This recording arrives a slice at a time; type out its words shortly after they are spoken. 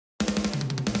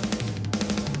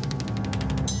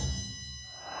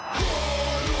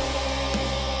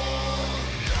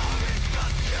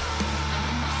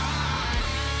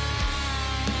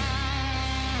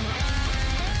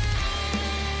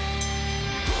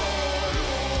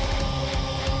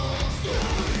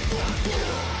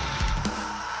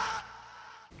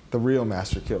The real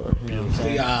master killer. You know what I'm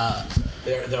saying?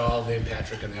 They're all named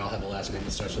Patrick, and they all have a last name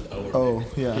that starts with O or Oh,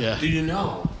 yeah. Do you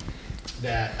know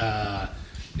that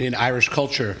in Irish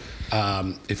culture,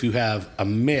 if you have a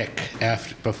Mick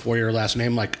before your last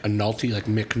name, like a Nulty, like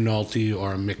Mick Nulty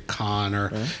or a Mick Con,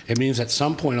 it means at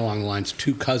some point along the lines,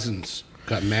 two cousins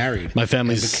got married. My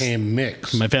family's became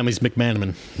Micks. My family's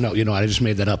McManaman. No, I just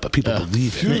made that up, but people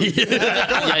believe it.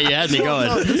 Yeah, you had me going.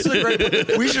 No, this is a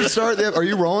great. We should start. Are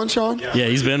you rolling, Sean? Yeah,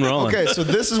 he's been rolling. Okay, so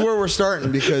this is where we're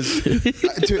starting because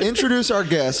to introduce our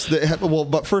guests.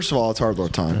 But first of all, it's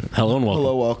Hardlore time. Hello and welcome.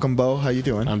 Hello, welcome, Bo. How you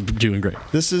doing? I'm doing great.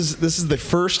 This is the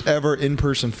first ever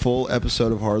in-person full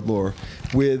episode of Hardlore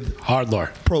with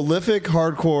Hardlore, prolific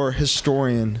hardcore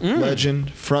historian,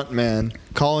 legend, frontman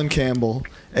Colin Campbell,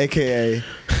 a.k.a.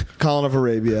 Colin of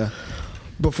Arabia.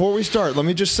 Before we start, let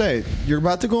me just say, you're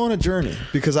about to go on a journey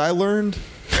because I learned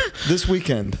this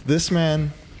weekend, this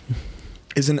man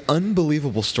is an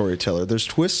unbelievable storyteller. There's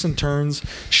twists and turns,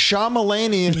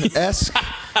 Shyamalanian-esque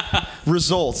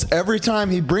results every time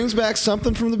he brings back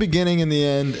something from the beginning and the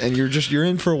end, and you're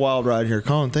in for a wild ride here.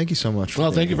 Colin, thank you so much.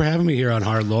 Well, thank you for having me here on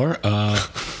Hardlore.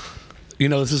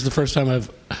 This is the first time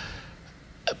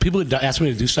people would ask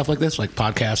me to do stuff like this, like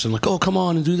podcasts, and like, oh, come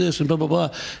on and do this and blah, blah, blah.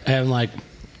 And like,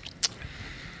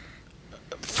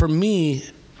 for me,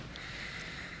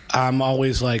 I'm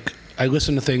always like, I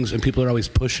listen to things and people are always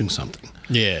pushing something.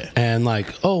 Yeah. And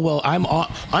like, oh, well, I'm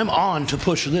on to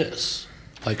push this.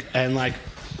 Like, and like,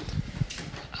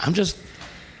 I'm just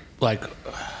like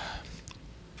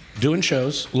doing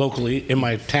shows locally in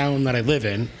my town that I live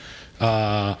in.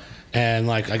 And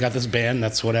like, I got this band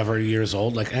that's whatever years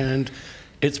old, like, and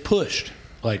it's pushed.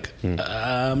 Like,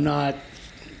 I'm not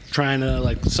trying to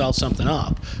like sell something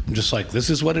up. I'm just like,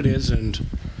 this is what it is, and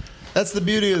that's the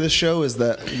beauty of the show is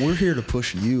that we're here to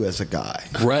push you as a guy.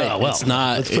 Right. well, it's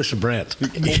not. Let's push the brand.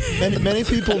 Many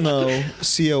people know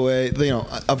COA.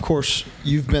 Of course,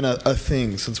 you've been a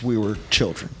thing since we were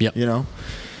children. Yep.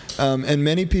 And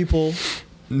many people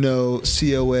know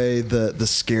COA, the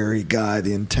scary guy,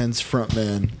 the intense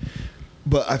frontman.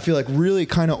 But I feel like really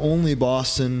kind of only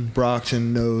Boston,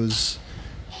 Brockton knows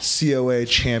COA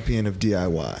champion of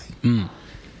DIY.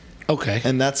 Okay.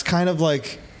 And that's kind of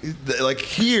like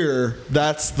here,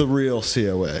 that's the real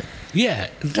COA.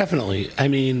 Yeah, definitely. I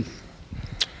mean,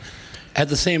 at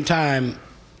the same time,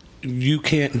 you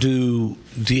can't do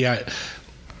DIY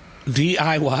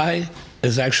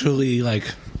is actually like,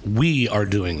 we are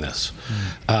doing this.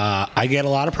 I get a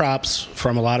lot of props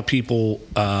from a lot of people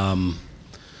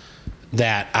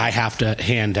that I have to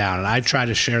hand down, and I try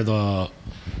to share the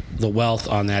wealth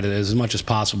on that as much as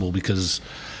possible because,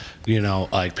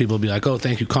 like people will be like, oh,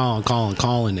 thank you,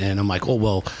 Colin, and I'm like, oh,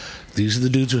 well, these are the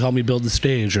dudes who helped me build the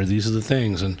stage, or these are the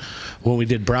things. And when we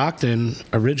did Brockton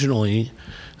originally,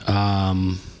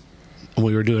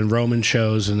 we were doing Roman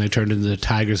shows, and they turned into the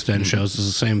Tiger's Den shows. It's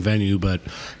the same venue, but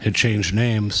it changed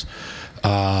names.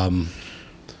 It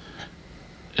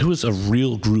was a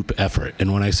real group effort,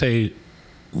 and when I say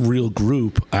real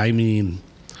group, I mean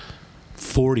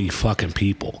 40 fucking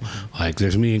people. Like,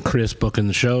 there's me and Chris booking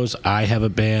the shows. I have a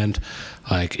band.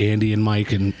 Like, Andy and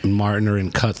Mike and Martin are in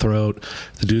Cutthroat.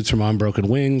 The dudes from On Broken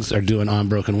Wings are doing On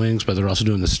Broken Wings, but they're also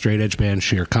doing the straight edge band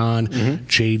Shere Khan.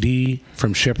 JD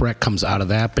from Shipwreck comes out of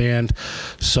that band.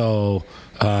 So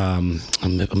I'm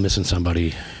missing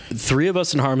somebody. 3 of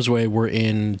us in Harm's Way were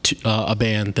in a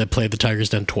band that played the Tiger's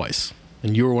Den twice,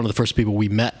 and you were one of the first people we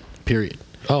met, period.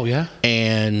 Oh, yeah?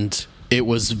 And it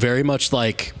was very much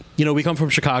like, we come from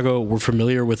Chicago. We're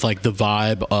familiar with like the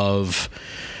vibe of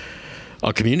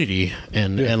a community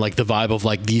and like the vibe of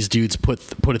like these dudes put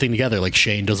a thing together. Like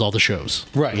Shane does all the shows,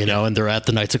 right? And they're at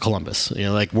the Knights of Columbus.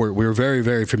 Like we're very,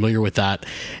 very familiar with that.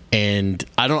 And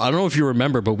I don't know if you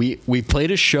remember, but we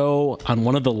played a show on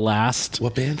one of the last.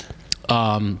 What band?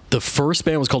 The first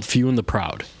band was called Few and the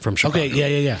Proud from Chicago.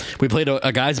 Okay, yeah. We played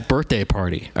a guy's birthday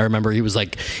party. I remember he was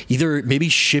like either maybe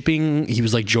shipping. He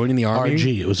was like joining the army.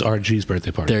 RG. It was RG's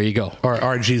birthday party. There you go. Or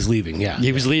RG's leaving. Yeah,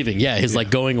 he was leaving. Yeah, his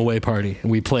like going away party. And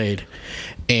we played,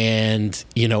 and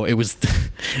it was the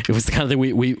kind of thing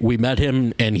we met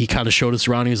him, and he kind of showed us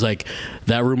around. He was like,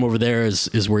 that room over there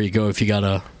is where you go if you got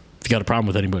a problem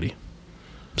with anybody.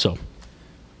 So.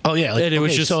 Oh yeah, like, and it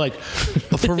was just so like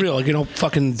for real, like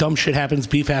fucking dumb shit happens,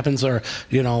 beef happens, or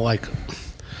like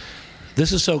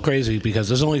this is so crazy because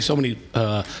there's only so many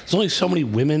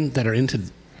women that are into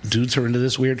dudes who are into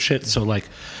this weird shit. So like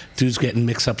dudes getting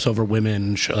mix-ups over women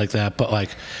and shit like that. But like,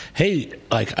 hey,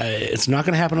 like it's not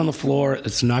gonna happen on the floor.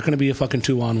 It's not gonna be a fucking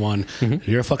 2-on-1.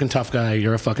 You're a fucking tough guy.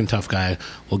 You're a fucking tough guy.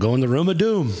 We'll go in the room of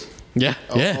doom. Yeah,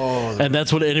 yeah. And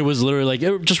that's what. And it was literally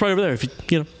like just right over there.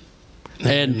 If you.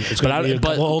 And It's going to be a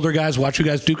couple older guys watch you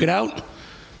guys duke it out.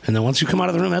 And then once you come out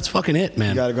of the room, that's fucking it, man.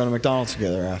 You got to go to McDonald's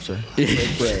together after.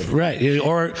 Bread. Right.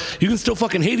 Or you can still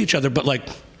fucking hate each other, but like,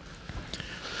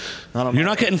 you're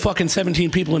not getting fucking 17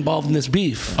 people involved in this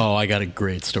beef. Oh, I got a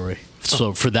great story.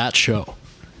 So for that show,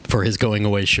 for his going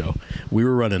away show, we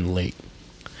were running late.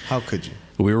 How could you?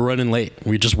 We were running late.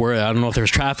 We just were. I don't know if there was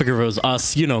traffic or if it was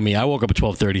us. You know me. I woke up at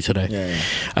 12:30 today. Yeah.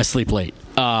 I sleep late.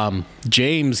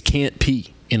 James can't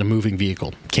pee in a moving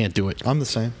vehicle. Can't do it. I'm the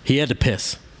same. He had to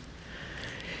piss.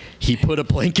 He put a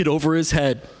blanket over his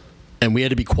head, and we had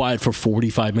to be quiet for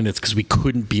 45 minutes because we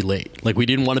couldn't be late. Like, we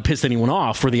didn't want to piss anyone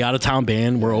off. For the out-of-town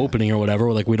band, we're opening or whatever.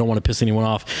 We're like, we don't want to piss anyone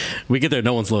off. We get there,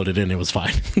 no one's loaded in. It was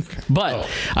fine. But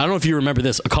I don't know if you remember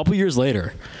this. A couple years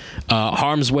later,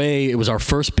 Harm's Way, it was our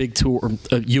first big tour,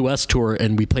 U.S. tour,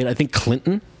 and we played, I think,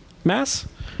 Clinton, Mass?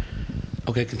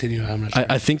 Okay, continue. I'm not sure.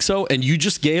 I think so. And you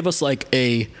just gave us, like,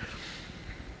 a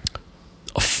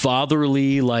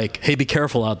fatherly, like, hey, be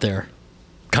careful out there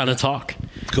kind of talk.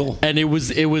 Cool. And it was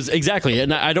exactly,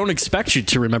 and I don't expect you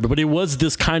to remember, but it was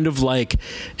this kind of like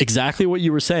exactly what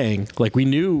you were saying. Like we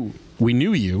knew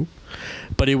you,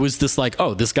 but it was this like,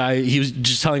 oh, this guy, he was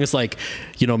just telling us like,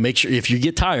 you know, make sure if you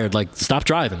get tired, like stop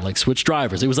driving, like switch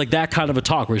drivers. It was like that kind of a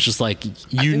talk where it's just like,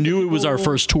 you knew it was our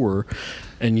first tour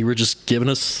and you were just giving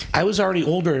us. I was already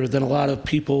older than a lot of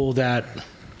people that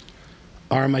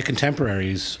are my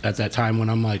contemporaries at that time when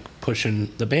I'm like pushing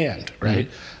the band, right?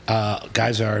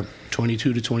 Guys are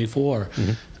 22 to 24.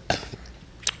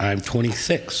 I'm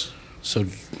 26. So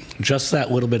just that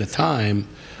little bit of time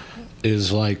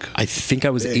is like... I think I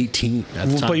was 18 at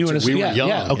the time. But you were we were young.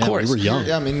 Yeah, of course. We were young.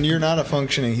 I mean, you're not a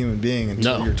functioning human being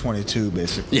until you're 22,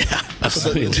 basically. Yeah.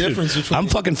 So the difference between... I'm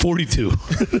fucking 42.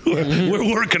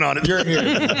 we're working on it. You're here.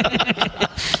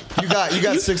 You got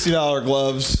 $60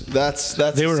 gloves. That's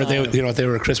they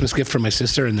were a Christmas gift from my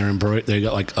sister, and they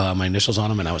got like my initials on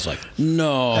them, and I was like,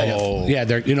 no. Yeah,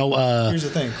 they're Here's the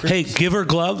thing. Hey, Giver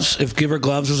gloves. If Giver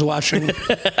gloves is watching,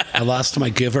 I lost my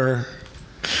Giver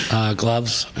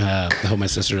gloves. I hope my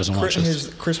sister doesn't watch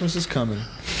this. Christmas is coming.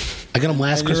 I got them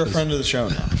last And Christmas. you're a friend of the show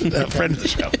now. A friend of the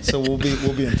show. So we'll be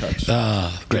in touch.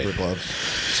 Great. Giver gloves.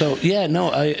 So yeah,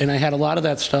 no, I had a lot of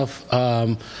that stuff,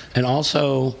 and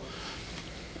also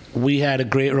we had a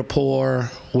great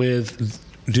rapport with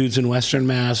dudes in Western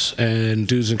Mass and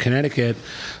dudes in Connecticut,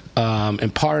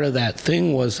 and part of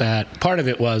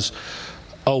it was,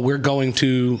 oh, we're going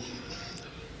to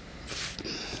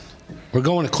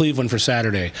Cleveland for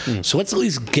Saturday, so let's at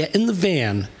least get in the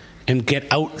van and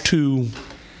let's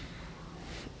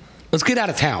get out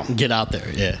of town. Get out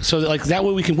there, yeah. So like that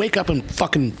way we can wake up and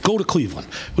fucking go to Cleveland.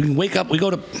 We can wake up, we go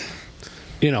to,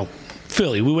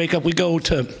 Philly. We wake up, we go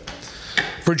to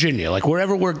Virginia. Like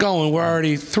wherever we're going, we're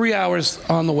already 3 hours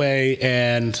on the way,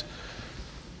 and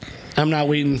I'm not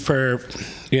waiting for,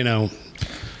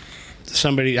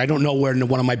 somebody. I don't know where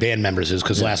one of my band members is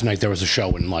because last night there was a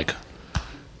show and like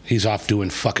he's off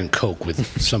doing fucking coke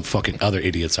with some fucking other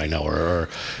idiots I know, or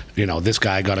this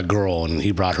guy got a girl and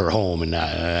he brought her home, and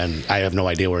I have no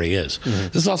idea where he is.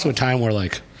 This is also a time where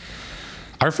like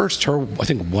our first tour, I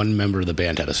think one member of the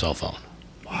band had a cell phone.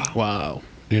 Wow.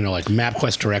 Like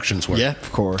MapQuest directions were. Yeah,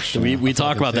 of course. We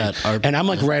talk about that. And I'm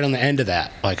like right on the end of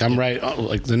that. Like I'm right.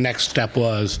 Like the next step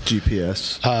was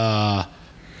GPS.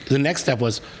 The next step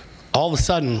was all of a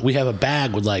sudden we have a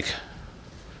bag with like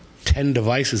 10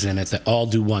 devices in it that all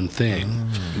do one thing.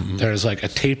 There's like a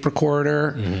tape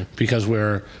recorder because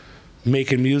we're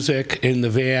making music in the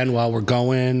van while we're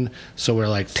going. So we're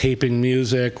like taping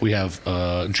music. We have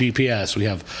GPS. We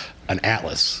have an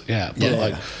Atlas.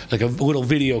 Like a little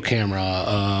video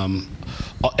camera.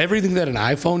 Everything that an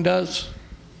iPhone does.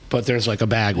 But there's like a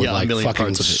bag with like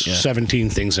fucking 17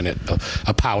 things in it.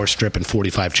 A power strip and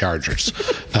 45 chargers.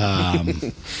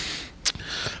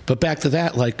 But back to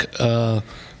that, like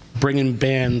bringing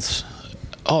bands.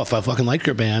 Oh, if I fucking like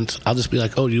your band, I'll just be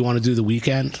like, oh, do you want to do the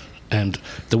weekend? And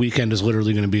the weekend is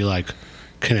literally going to be like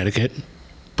Connecticut,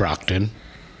 Brockton,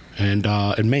 and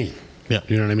Maine. Yeah,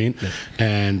 you know what I mean. Yeah.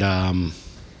 And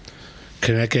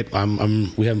Connecticut,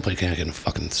 we haven't played Connecticut in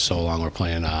fucking so long. We're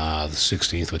playing the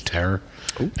 16th with Terror.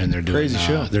 Ooh, and they're doing crazy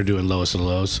show. They're doing Lowest of the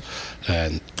Lows,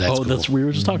 and that's cool. We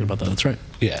were just talking about that. That's right.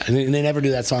 Yeah, and they never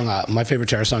do that song. My favorite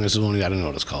Terror song is the one I don't know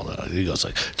what it's called. He goes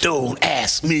like, "Don't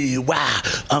ask me why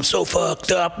I'm so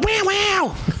fucked up." Wow,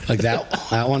 wow. Like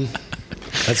that one.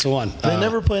 That's the one. They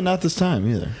never play Not This Time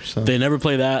either. So. They never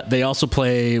play that. They also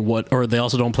play they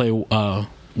also don't play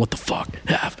What the Fuck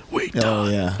Have We Done? Oh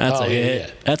yeah, that's a hit.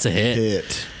 Yeah. That's a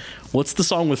hit. What's the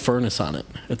song with Furnace on it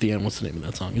at the end? What's the name of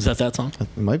that song? Is that song?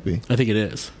 It might be. I think it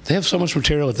is. They have so much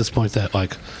material at this point that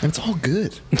like, And it's all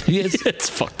good. yeah, It's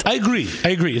fucked up. I agree.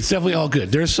 It's definitely all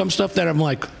good. There's some stuff that I'm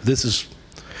like, this is.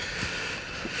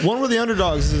 One where the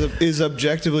underdogs is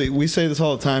objectively, we say this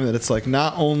all the time, that it's like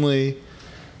not only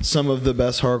some of the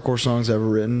best hardcore songs ever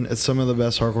written, it's some of the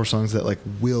best hardcore songs that like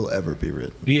will ever be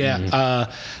written. Yeah,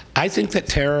 I think that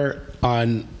Terror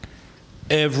on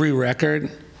every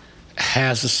record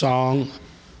has a song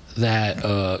that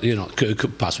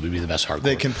could possibly be the best hardcore.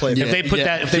 They can play. If they put Yeah,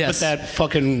 that, if they yes. put that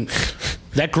fucking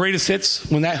that greatest hits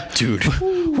when that Dude.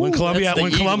 when Columbia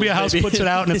That's the Columbia Eagles, House baby. puts it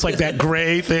out and it's like that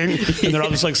gray thing and they're all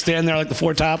just like standing there like the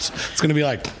Four Tops, it's gonna be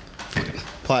like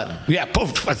Platinum. yeah,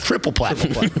 triple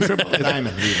platinum, triple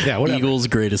Diamond. yeah, whatever. Eagles'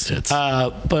 greatest hits.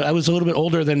 But I was a little bit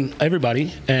older than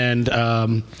everybody, and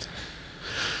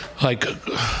like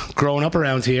growing up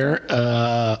around here,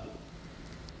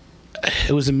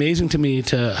 it was amazing to me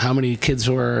to how many kids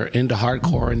were into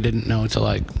hardcore and didn't know to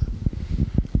like,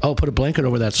 oh, put a blanket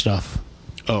over that stuff.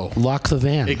 Oh, Lock the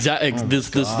van. exactly.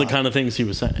 This is the kind of things he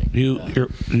was saying.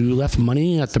 You left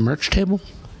money at the merch table?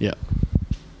 Yeah.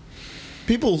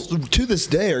 People to this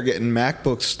day are getting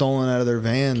MacBooks stolen out of their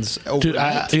vans. Dude,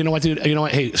 you know what, dude? You know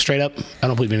what? Hey, straight up, I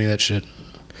don't believe any of that shit.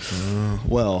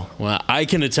 Well, I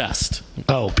can attest.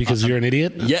 Oh, because you're an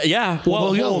idiot? Yeah. well,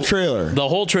 Well, the whole trailer. the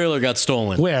whole trailer got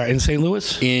stolen Where? In St.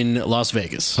 Louis? in Las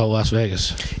Vegas Oh, Las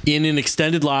Vegas. in an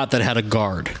extended lot that had a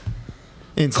guard.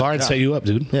 Guard set you up,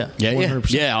 dude. Yeah, Yeah, 100%.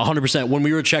 100%. When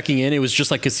we were checking in, it was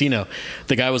just like casino.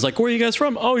 The guy was like, "Where are you guys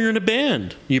from?" "Oh, you're in a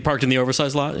band." "You parked in the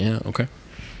oversized lot?" "Yeah, okay."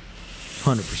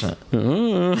 100%.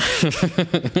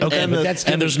 Okay, but that's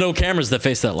And there's no cameras that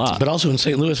face that lot. But also in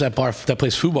St. Louis, that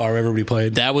place Foo Bar, where everybody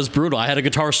played. That was brutal. I had a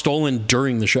guitar stolen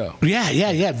during the show.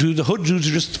 Yeah. Dude, the hood dudes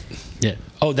are just. Yeah.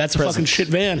 Oh, that's a fucking shit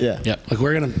van. Yeah. Yep. Like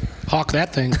we're gonna hawk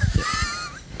that thing.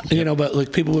 But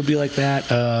like people would be like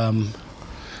that.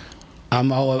 I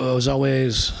was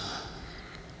always.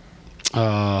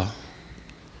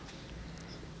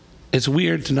 It's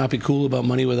weird to not be cool about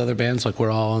money with other bands. Like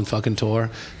we're all on fucking tour,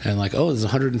 and like, oh, it's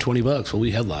 $120. Well,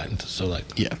 we headlined, so like,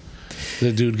 Yeah.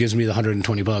 the dude gives me the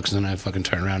 $120, and then I fucking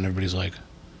turn around, and everybody's like,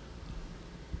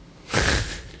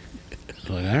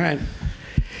 all right.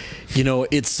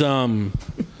 It's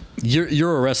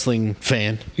you're a wrestling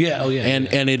fan. Yeah. Oh yeah.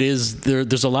 And it is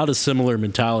there's a lot of similar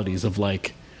mentalities of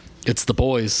like it's the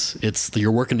boys,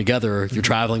 you're working together, you're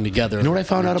traveling together. You know what I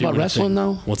found you're out about doing a wrestling thing.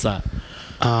 though? What's that?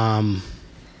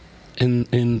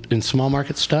 In small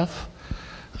market stuff,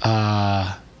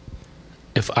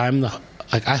 if I'm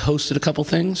I hosted a couple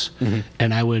things,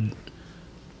 and I would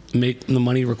make the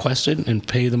money requested and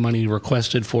pay the money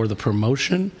requested for the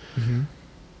promotion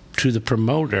to the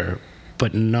promoter,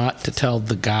 but not to tell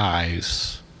the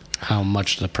guys how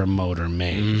much the promoter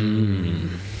made.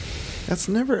 It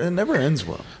never ends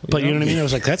well. But you know what I mean? I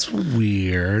was like, that's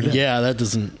weird. Yeah, that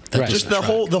doesn't. That Right. Just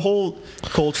doesn't the whole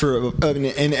culture of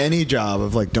in any job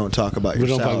of like don't talk about your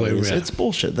Don't talk about salaries. your- It's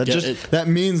bullshit. That Yeah, that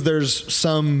means there's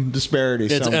some disparity.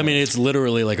 somewhere. it's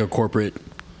literally like a corporate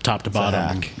top to bottom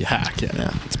hack. Yeah.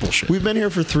 Yeah. It's bullshit. We've been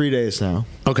here for 3 days now.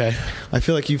 Okay. I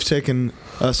feel like you've taken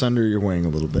us under your wing a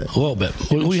little bit. A little bit.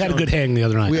 We had a good hang the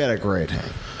other night. We had a great hang.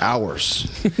 Hours.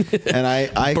 And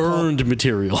I Burned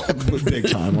material. big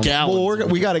time. Gallons. Well,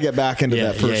 we got to get back into Yeah,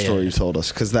 that first yeah, story yeah. you told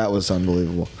us because that was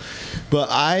unbelievable. But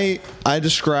I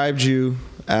described you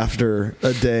after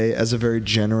a day as a very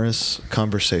generous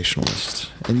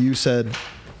conversationalist, and you said,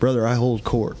 "Brother, I hold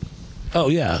court." Oh,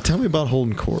 yeah. Tell me about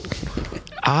holding court.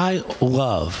 I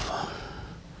love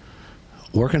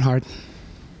working hard.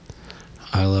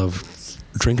 I love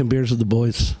drinking beers with the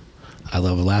boys. I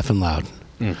love laughing loud.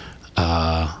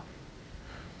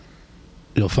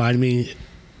 You'll find me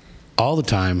all the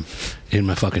time in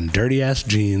my fucking dirty ass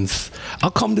jeans.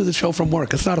 I'll come to the show from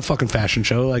work. It's not a fucking fashion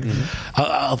show. Like,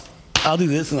 I'll do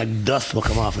this and like dust will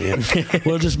come off me.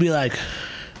 We'll just be like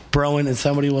broing, and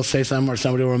somebody will say something or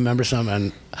somebody will remember something,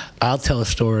 and I'll tell a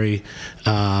story.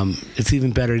 It's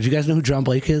even better. Do you guys know who John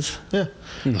Blake is? Yeah.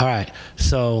 All right.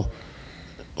 So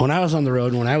when I was on the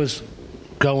road, when I was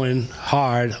going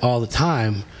hard all the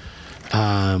time,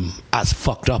 I was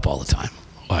fucked up all the time.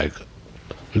 Like,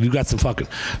 you got some fucking,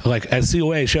 like at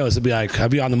COA shows, it'd be like,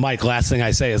 I'd be on the mic, last thing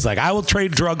I say is like, I will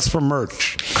trade drugs for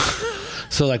merch.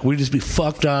 So like, we'd just be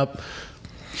fucked up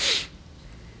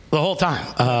the whole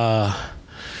time.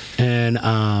 And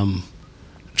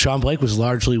John Blake was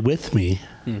largely with me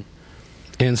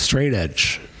in Straight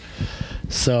Edge.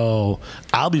 So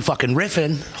I'll be fucking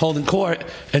riffing, holding court,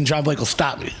 and John Blake will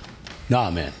stop me. Nah,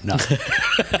 man, no.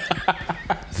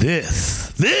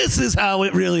 This is how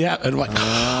it really happened. I'm like,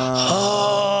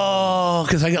 oh. Well,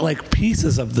 because I get like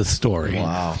pieces of the story.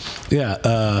 Wow.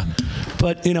 Yeah.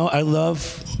 But, you know, I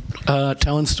love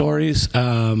telling stories.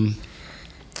 My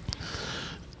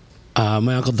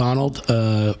Uncle Donald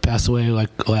passed away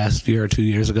like last year or 2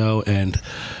 years ago, and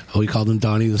we called him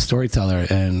Donnie the Storyteller,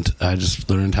 and I just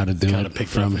learned how to do it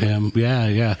from him. Yeah,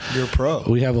 yeah. You're a pro.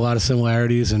 We have a lot of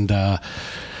similarities, and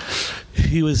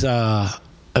he was a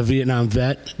Vietnam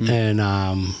vet, and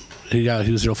he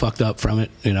was real fucked up from it,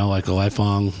 you know, like a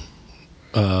lifelong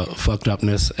fucked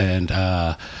upness, and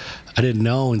I didn't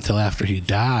know until after he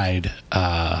died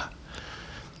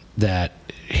that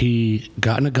he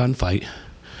got in a gunfight.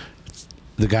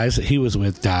 The guys that he was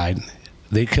with died.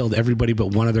 They killed everybody but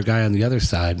one other guy on the other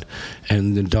side,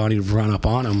 and then Donnie run up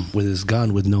on him with his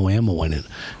gun with no ammo in it.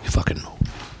 He fucking...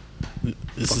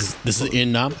 This is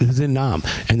in Nam? This is in Nam.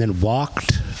 And then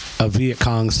walked a Viet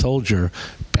Cong soldier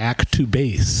back to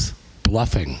base,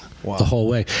 bluffing the whole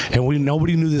way. And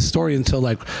nobody knew this story until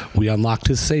like we unlocked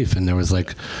his safe, and there was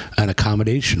like an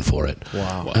accommodation for it.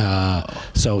 Wow.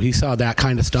 So he saw that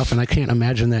kind of stuff, and I can't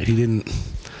imagine that he didn't...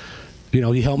 You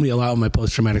know, he helped me a lot with my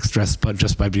post-traumatic stress, but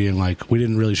just by being like, we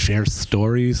didn't really share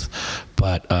stories,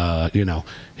 but, you know,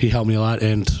 he helped me a lot.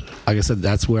 And like I said,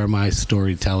 that's where my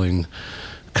storytelling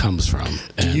comes from.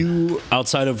 And do you,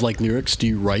 outside of like lyrics, do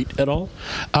you write at all?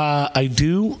 I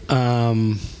do.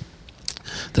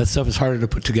 That stuff is harder to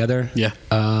put together. Yeah,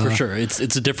 for sure. It's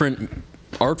a different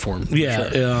art form.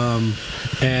 Yeah. Sure.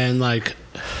 And like,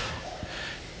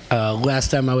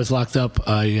 last time I was locked up,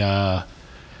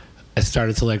 I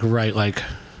started to like write like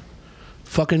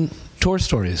fucking tour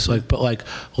stories, like, but like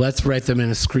let's write them in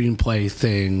a screenplay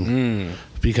thing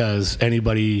because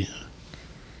anybody.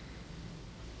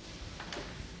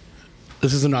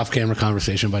 This is an off-camera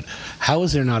conversation, but how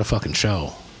is there not a fucking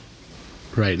show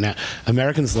right now?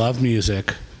 Americans love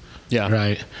music. Yeah.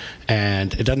 Right.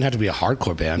 And it doesn't have to be a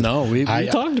hardcore band. No, we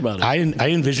talked about it. I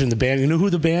envision the band. You know who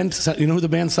the band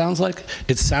sounds like?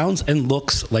 It sounds and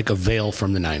looks like a Veil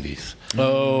from the 90s.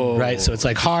 Oh. Right. So it's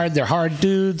like hard. They're hard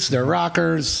dudes. They're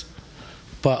rockers.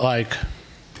 But like,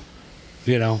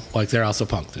 you know, like they're also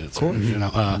punk dudes. Of course. You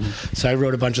know. So I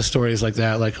wrote a bunch of stories like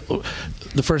that. Like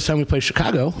the first time we played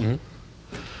Chicago,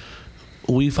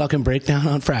 we fucking break down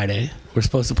on Friday. We're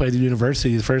supposed to play the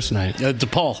University the first night.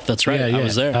 DePaul, that's right. I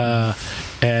was there.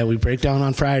 And we break down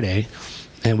on Friday,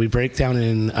 and we break down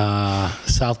in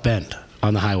South Bend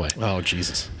on the highway. Oh,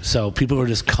 Jesus. So people were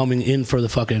just coming in for the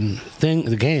fucking thing,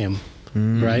 the game,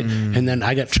 right? And then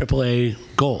I got AAA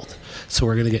gold, so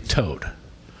we're going to get towed.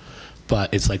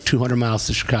 But it's like 200 miles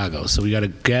to Chicago, so we got to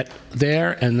get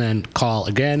there and then call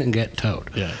again and get towed.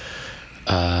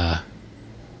 Yeah.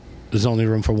 There's only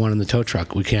room for one in the tow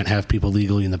truck. We can't have people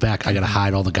legally in the back. I got to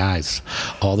hide all the guys.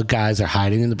 All the guys are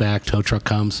hiding in the back. Tow truck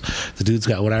comes. The dude's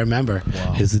got, what I remember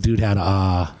is the dude had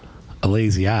a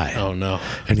lazy eye. Oh, no.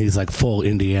 And he's like full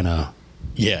Indiana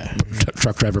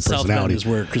truck driver South personality. Bend is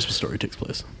where Christmas Story takes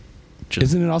place.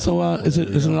 Isn't it also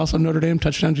isn't it also Notre Dame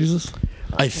Touchdown Jesus?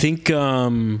 I think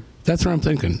that's what I'm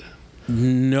thinking.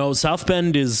 No, South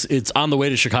Bend it's on the way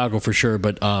to Chicago for sure,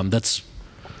 but that's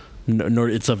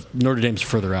Notre Dame's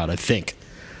further out, I think.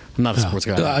 I'm not a sports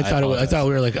guy. I thought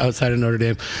we were like outside of Notre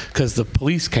Dame because the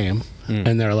police came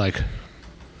and they're like,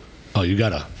 "Oh, you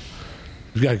gotta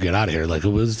get out of here!" Like it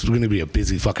was going to be a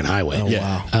busy fucking highway. Oh,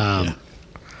 wow.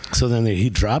 So then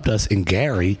he dropped us in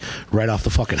Gary right off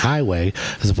the fucking highway.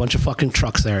 There's a bunch of fucking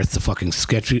trucks there. It's the fucking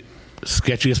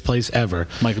sketchiest place ever.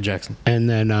 Michael Jackson. And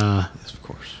then, yes, of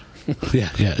course. Yeah.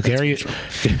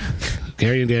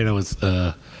 Gary, Indiana was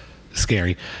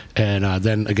scary. And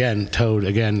then again, towed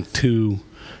again to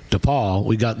DePaul.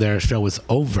 We got there, show was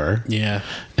over. Yeah.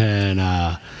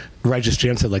 And Righteous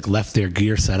Jams had like left their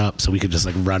gear set up so we could just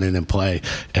like run in and play,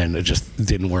 and it just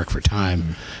didn't work for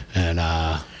time. And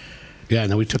and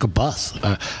then we took a bus.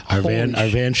 Our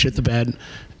van shit the bed,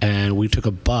 and we took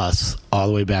a bus all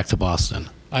the way back to Boston.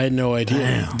 I had no idea.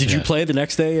 Damn. Did you play the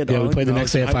next day? We played the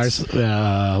next day at Fires.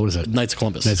 What is it? Knights of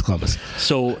Columbus. Knights of Columbus.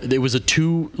 So it was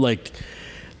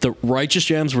the Righteous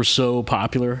Jams were so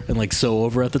popular and like so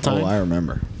over at the time. Oh, I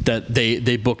remember that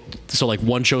they booked. So like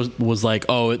one show was like,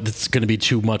 oh, it's going to be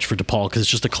too much for DePaul because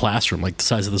it's just a classroom like the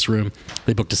size of this room.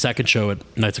 They booked a second show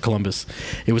at Knights of Columbus.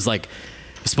 It was like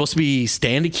it's supposed to be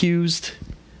Stand Accused,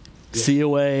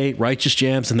 COA, Righteous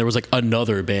Jams, and there was like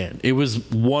another band. It was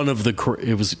one of the.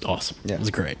 It was awesome. Yeah. It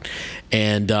was great.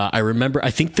 And I remember.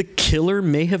 I think The Killer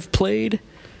may have played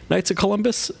Knights of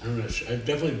Columbus. I don't know. I've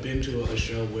definitely been to a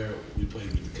show where we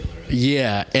played with The Killer.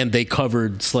 Yeah, and they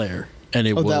covered Slayer. and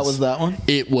it that was that one?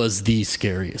 It was the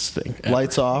scariest thing ever.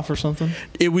 Lights off or something?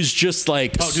 It was just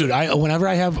like, Oh, dude! Whenever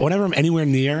I'm anywhere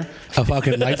near a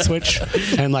fucking light switch,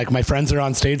 and like my friends are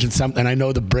on stage and I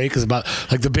know the break is about,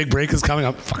 like the big break is coming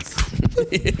up. I'm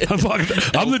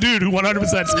the dude who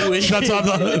 100% shuts off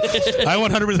the. I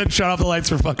 100% shut off the lights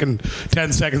for fucking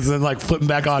 10 seconds and then like flip them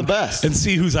back on and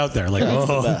see who's out there. Like,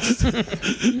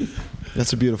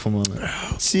 That's a beautiful moment.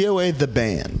 COA the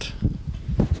band.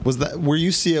 Were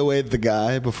you COA the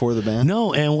guy before the band?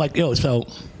 No, and like so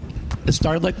it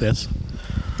started like this.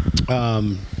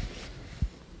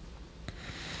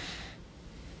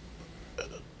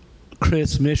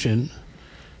 Chris Mission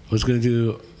was going to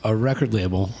do a record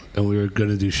label, and we were going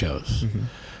to do shows.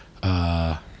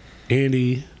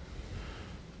 Andy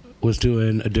was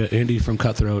doing. Andy from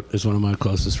Cutthroat is one of my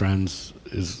closest friends.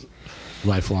 Is a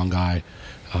lifelong guy.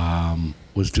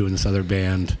 Was doing this other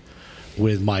band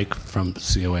with Mike from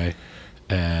COA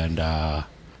and a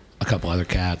couple other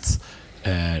cats,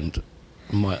 and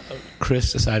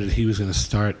Chris decided he was going to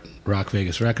start Rock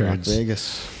Vegas Records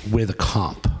with a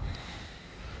comp.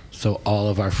 So all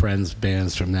of our friends'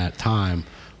 bands from that time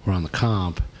were on the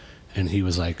comp, and he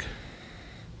was like,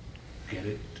 get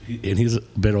it? And he's a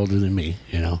bit older than me,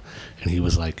 you know, and he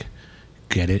was like,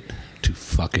 get it to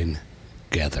fucking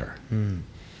together.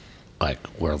 Like,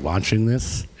 we're launching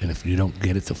this, and if you don't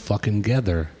get it to fucking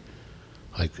together,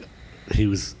 like, he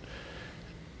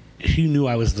knew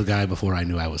I was the guy before I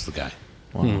knew I was the guy.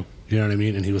 Wow. You know what I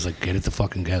mean? And he was like, get it to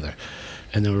fucking together.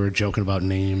 And then we were joking about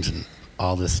names and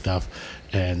all this stuff,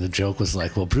 and the joke was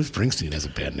like, well, Bruce Springsteen has a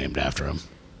band named after him.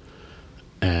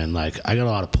 And, like, I got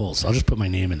a lot of pulls, so I'll just put my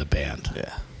name in the band.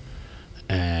 Yeah.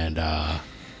 And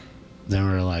then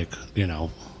we were like, you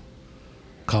know,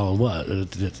 Colin what? And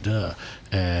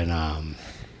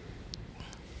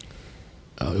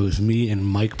it was me and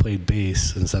Mike played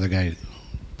bass, and this other guy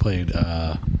played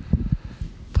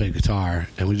guitar,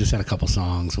 and we just had a couple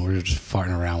songs, and we were just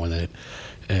farting around with it.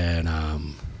 And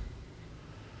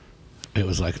it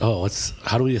was like, oh,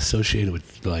 how do we associate it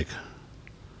with, like,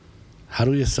 how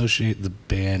do we associate the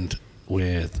band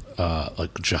with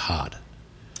like jihad?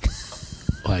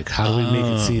 Like, how do we make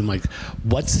it seem like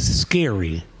what's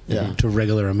scary to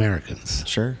regular Americans?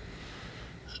 Sure.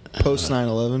 Post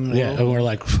 9/11. Yeah, and we're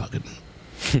like fucking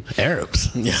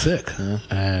Arabs. Sick. Yeah.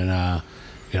 And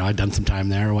you know, I'd done some time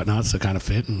there or whatnot, so it kind of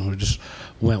fit, and we just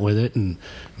went with it. And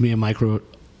me and Mike wrote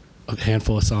a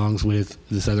handful of songs with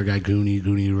this other guy, Goonie.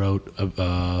 Goonie wrote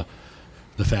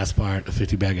the fast part, a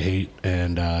 50 Bag of Hate,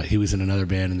 and he was in another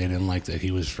band, and they didn't like that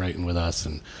he was writing with us,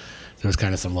 and there was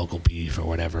kind of some local beef or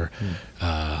whatever.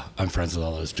 I'm friends with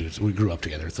all those dudes. We grew up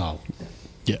together. It's all,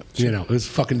 you know, it was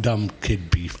fucking dumb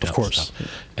kid beef. Of course.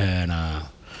 Stuff. And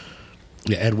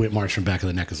Ed Whitmarsh from Back of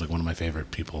the Neck is like one of my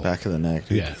favorite people. Back of the Neck.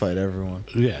 Dude, to fight everyone.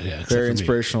 Yeah. Very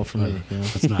inspirational for me. You know?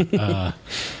 It's not.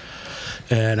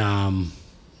 And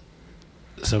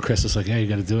so Chris was like, yeah, you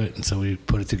got to do it. And so we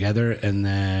put it together, and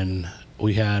then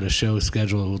we had a show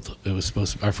scheduled. It was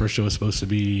our first show was supposed to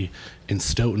be in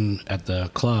Stoughton at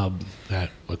the club that,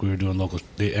 like, we were doing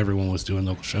everyone was doing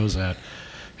local shows at.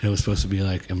 And it was supposed to be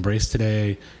like Embrace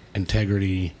Today,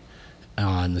 Integrity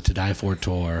on the To Die For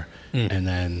tour, and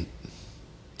then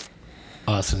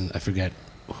us, and I forget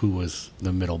who was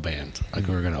the middle band. Like,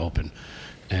 we were going to open,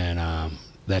 and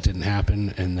that didn't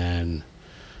happen. And then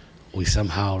we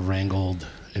somehow wrangled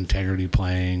Integrity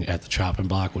playing at the Chopping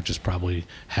Block, which is probably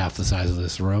half the size of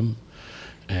this room,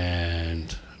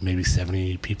 and maybe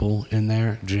 70 people in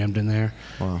there, jammed in there.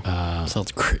 Wow.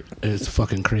 Sounds great. It's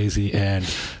fucking crazy. And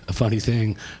a funny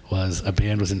thing was, a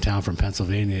band was in town from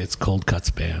Pennsylvania. It's Cold Cuts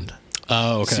Band.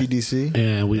 Oh, okay. CDC?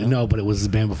 And no, but it was the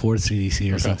band before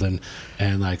CDC or something.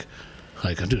 And like,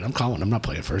 dude, I'm Colin. I'm not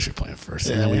playing first. You're playing first.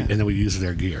 And then we used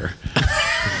their gear.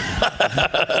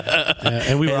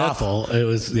 And we were awful. It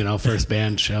was, you know, first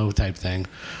band show type thing.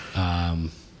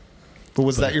 But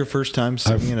was that your first time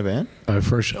singing in a band? Our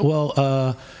first, we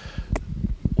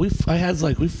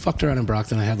fucked around in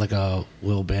Brockton. I had like a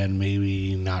little band,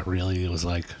 maybe not really. It was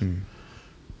like, you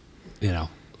know.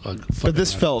 But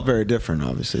this felt very different.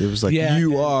 Obviously, it was like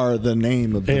you are the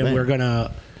name of the band. And we're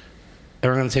gonna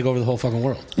take over the whole fucking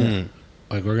world.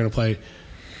 Like, we're gonna play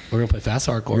fast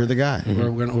hardcore. You're the guy.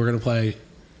 We're gonna play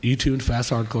E-tuned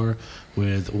fast hardcore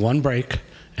with one break,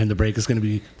 and the break is gonna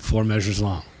be 4 measures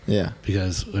long. Yeah.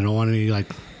 Because we don't want any like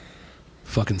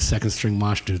fucking second string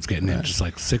mosh dudes getting in. Just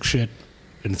like sick shit,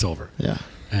 and it's over. Yeah.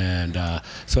 And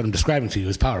so what I'm describing to you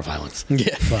is power violence.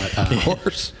 Yeah. But of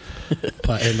course.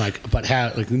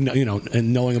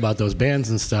 And knowing about those bands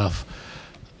and stuff,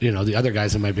 you know, the other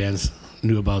guys in my bands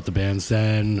knew about the bands.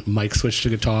 Then Mike switched to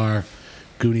guitar.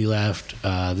 Goonie left.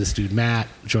 This dude Matt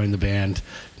joined the band.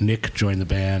 Nick joined the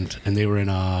band, and they were in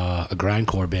a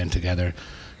grindcore band together.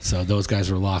 So those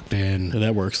guys were locked in. Yeah,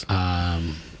 that works.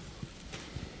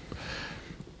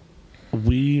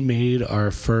 We made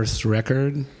our first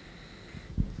record.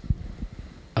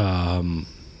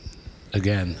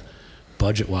 Again,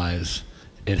 budget-wise,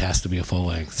 it has to be a full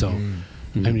length. So,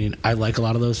 I mean, I like a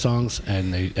lot of those songs,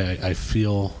 and I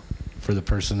feel for the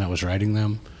person that was writing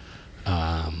them.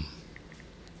 That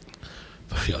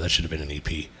should have been an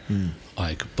EP.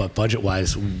 But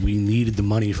budget-wise, we needed the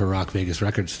money for Rock Vegas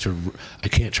Records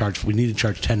we need to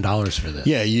charge $10 for this.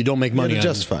 Yeah, you don't make money on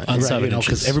justify. on Right, 7 inches.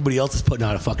 because everybody else is putting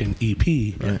out a fucking EP.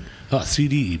 Right.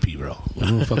 CD EP, bro.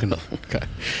 Fucking, Okay.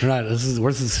 this is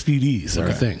CDs are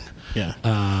a thing. Yeah.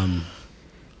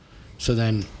 So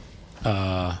then,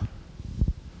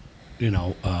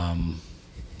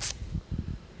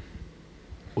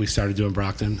 we started doing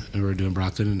Brockton, and we were doing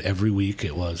Brockton, and every week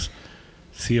it was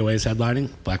COA's headlining,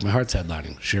 Black My Heart's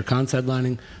headlining, Shere Khan's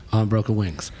headlining, On Broken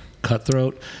Wings,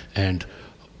 Cutthroat, and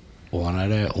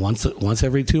once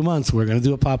every 2 months we're going to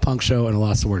do a pop punk show, and A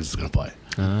Lost of Words is going to play.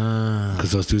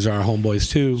 Because those dudes are our homeboys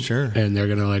too. Sure. And they're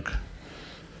going to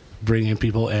bring in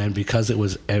people, and because it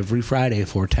was every Friday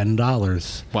for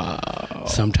 $10. Wow.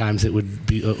 Sometimes it would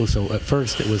be so. At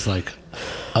first, it was like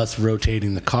us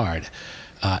rotating the card.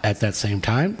 At that same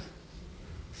time,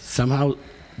 somehow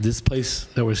this place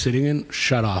that we're sitting in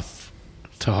shut off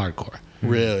to hardcore.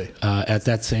 Really? At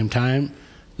that same time,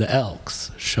 the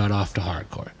Elks shut off to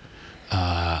hardcore.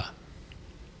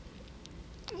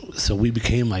 So we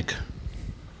became like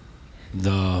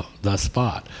the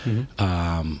spot.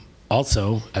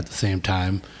 Also, at the same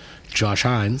time, Josh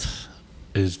Hines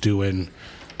is doing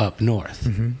up north,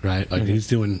 right? He's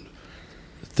doing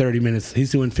 30 minutes.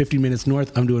 He's doing 50 minutes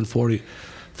north. I'm doing 40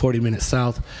 minutes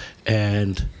south.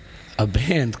 And a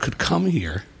band could come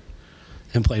here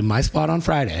and play my spot on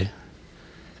Friday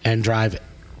and drive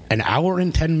an hour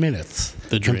and 10 minutes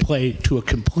and play to a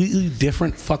completely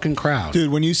different fucking crowd. Dude,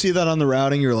 when you see that on the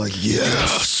routing, you're like,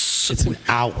 yes. It's an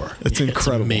hour. It's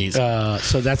incredible. It's amazing.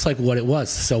 So that's what it was.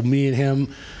 So me and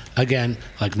him, again,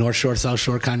 North Shore, South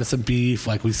Shore, kind of some beef.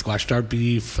 We squashed our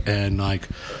beef, and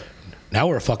now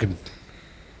we're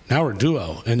a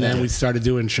duo. And then we started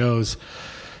doing shows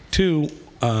too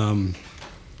in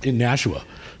Nashua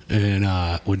and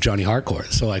with Johnny Hardcore.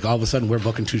 So all of a sudden we're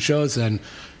booking 2 shows, and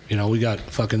we got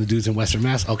fucking the dudes in Western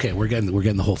Mass. Okay, we're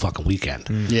getting the whole fucking weekend.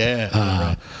 Yeah.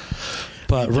 Right.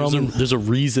 But there's a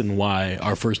reason why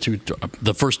our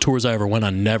the first tours I ever went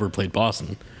on never played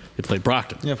Boston. They played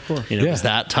Brockton. Yeah, of course. It was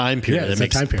that time period. Yeah, it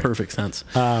makes perfect sense.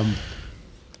 I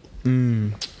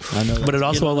know. But it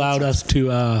also allowed us to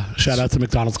shout out to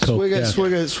McDonald's Coke.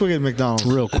 Swig at McDonald's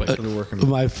Real quick.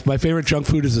 My favorite junk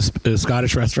food is a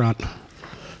Scottish restaurant,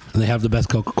 and they have the best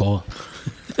Coca-Cola.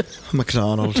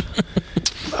 McDonald's.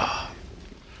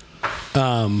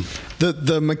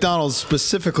 The McDonald's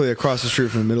specifically across the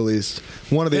street from the Middle East.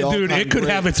 One of the dude, it could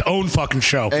have its own fucking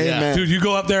show. Amen. Dude, you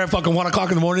go up there at fucking 1 o'clock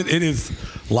in the morning, it is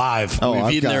live.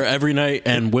 We've eaten there every night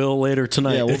and will later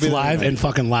tonight. Yeah, it's live and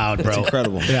fucking loud, bro. It's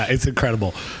incredible. Yeah, it's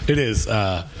incredible. It is.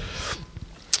 Where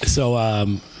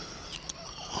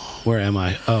am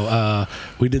I?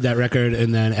 We did that record,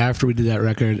 and then after we did that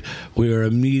record, we were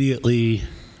immediately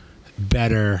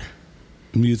better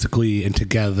musically and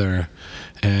together,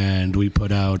 and we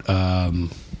put out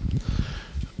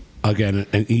again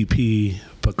an EP,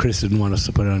 but Chris didn't want us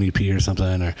to put it on EP or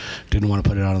something, or didn't want to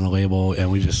put it out on the label,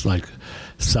 and we just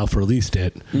self-released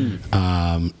it.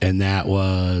 And that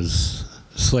was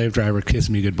Slave Driver, Kiss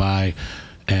Me Goodbye,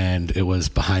 and it was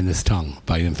Behind This Tongue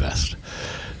by Infest.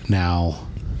 Now,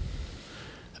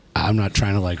 I'm not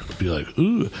trying to be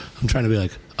ooh. I'm trying to be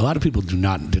a lot of people did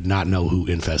not know who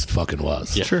Infest fucking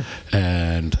was. Yeah. Sure.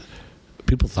 And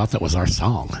people thought that was our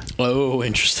song. Oh,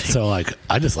 interesting. So I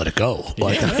just let it go.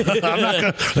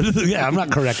 I'm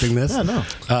not correcting this. Yeah,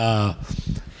 no.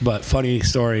 But funny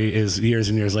story is, years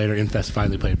and years later, Infest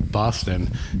finally played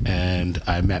Boston, and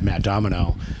I met Matt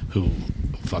Domino, who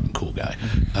fucking cool guy,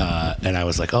 and I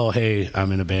was like, oh hey,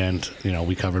 I'm in a band,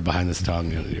 we covered Behind This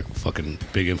Tongue, you're a fucking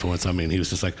big influence on me. And he was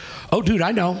just like, oh dude,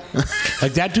 I know.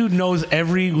 That dude knows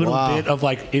every little bit of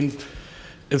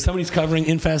if somebody's covering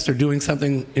Infest or doing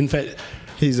something Infest,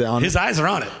 his eyes are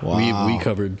on it. Wow. We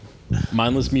covered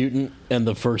Mindless Mutant and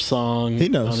the first song he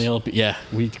knows on the LP. Yeah,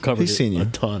 we covered a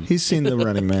ton. He's seen the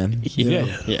Running Man. Yeah.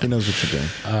 He knows what you're doing.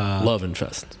 Love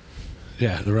Infest.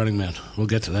 Yeah, the Running Man. We'll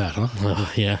get to that, huh?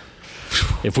 Yeah.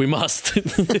 If we must.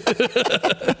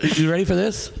 You ready for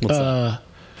this? What's that?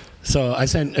 So I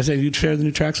said you share the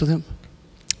new tracks with him?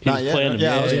 Not yet.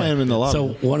 I was playing him in the lobby. So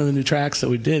one of the new tracks that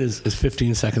we did is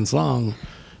 15 seconds long,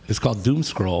 is called Doom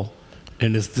Scroll,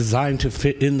 and it's designed to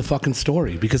fit in the fucking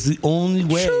story because the only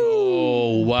way.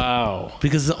 Oh wow!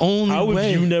 Because the only How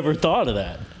way. have you never thought of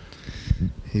that?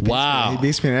 He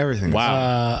beats me in everything.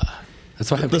 Wow. That's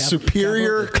why I have The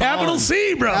superior capital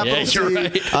C, bro. Capital Yeah, C. you're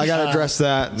right. I gotta address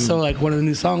that. So like one of the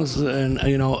new songs, and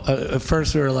at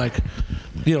first we were like,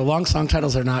 long song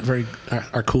titles are not very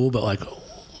are cool, but like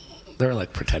they're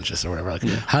like pretentious or whatever. Like,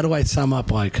 how do I sum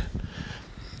up like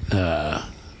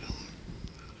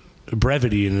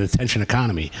brevity in an attention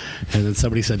economy? And then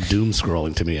somebody said doom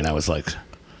scrolling to me, and I was like,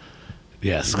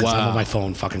 yes, because I'm on my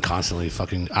phone fucking constantly.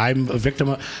 I'm a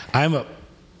victim. I'm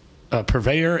a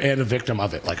purveyor and a victim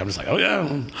of it. Like I'm just like, oh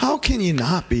yeah. How can you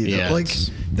not be? Yeah, Like,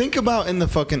 think about in the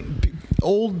fucking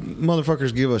old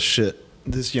motherfuckers give us shit.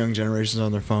 This young generation's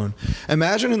on their phone.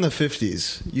 Imagine in the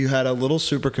 50s, you had a little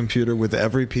supercomputer with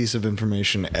every piece of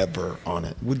information ever on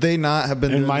it. Would they not have been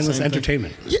And doing the mindless same thing?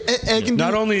 entertainment. Yeah, I can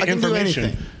Not do- only I can do information,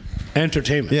 anything.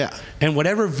 entertainment. Yeah. And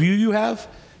whatever view you have,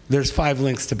 there's 5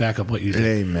 links to back up what you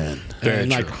say. Amen. Very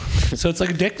And true. so it's like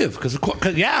addictive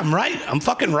because yeah, I'm right. I'm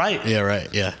fucking right. Yeah, right.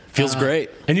 Yeah, feels great.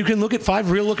 And you can look at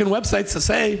 5 real looking websites to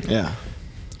say Yeah.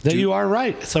 that you are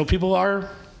right. So people are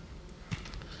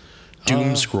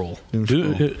Doom scroll.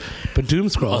 but doom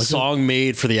scroll. A song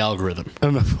made for the algorithm.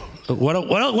 What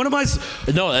am I?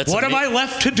 No, that's what am I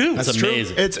left to do? That's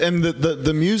amazing. It's and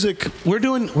the music. We're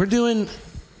doing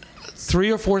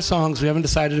 3 or 4 songs. We haven't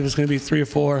decided if it's going to be 3 or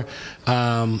 4.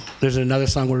 There's another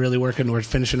song we're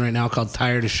finishing right now called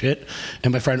Tired of Shit.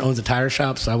 And my friend owns a tire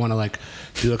shop, so I want to like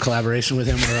do a collaboration with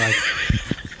him. We're like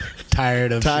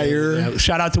tired of Tire. shit. Yeah.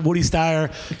 Shout out to Woody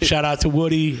Steyer. Shout out to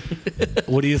Woody.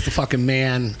 Woody is the fucking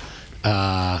man.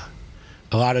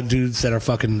 A lot of dudes that are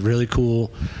fucking really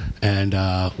cool and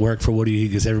work for Woody. He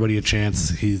gives everybody a chance.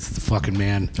 He's the fucking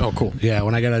man. Oh, cool. Yeah,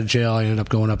 when I got out of jail, I ended up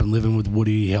going up and living with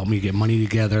Woody. He helped me get money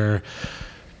together.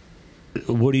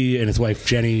 Woody and his wife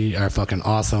Jenny are fucking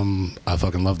awesome. I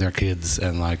fucking love their kids.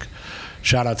 And like,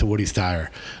 shout out to Woody Steyer.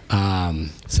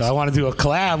 So I want to do a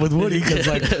collab with Woody because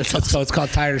like, so it's called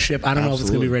Tired of Shit. I don't know if it's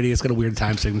gonna be ready. It's got a weird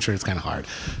time signature. It's kind of hard.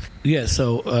 Yeah.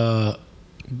 So.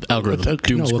 Algorithm.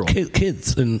 Doom scroll.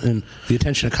 Kids and the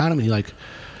attention economy. Like,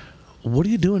 what are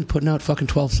you doing putting out fucking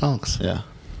 12 songs? Yeah.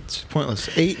 It's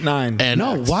pointless. 8, 9. And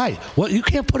No, why? What you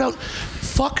can't put out?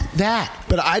 Fuck that.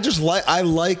 But I just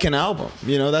like an album.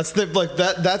 That's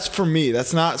that's for me.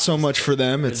 That's not so much for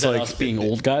them. It's is that like us being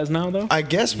old guys now, though? I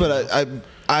guess, but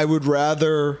I would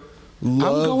rather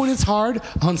love. I'm going as hard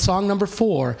on song number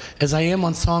 4 as I am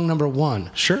on song number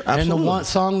 1. Sure, And the absolutely.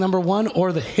 song number 1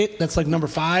 or the hit that's like number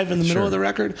 5 in the middle of the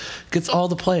record gets all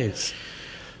the plays.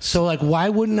 So like, why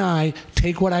wouldn't I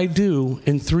take what I do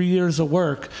in 3 years of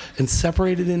work and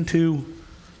separate it into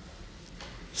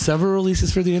several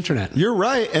releases for the internet? You're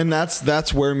right, and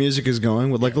that's where music is going.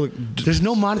 With like, look, There's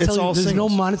no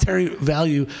monetary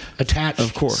value attached.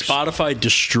 Of course. Spotify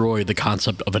destroyed the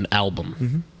concept of an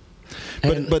album.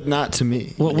 But not to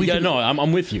me. Well, we can,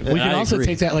 I'm with you. we can also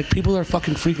take that, like, people are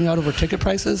fucking freaking out over ticket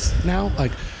prices now.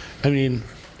 Like, I mean,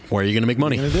 Where are you going to make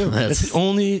money? What are you gonna do? it's the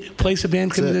only place a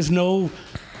band can. That's it. There's no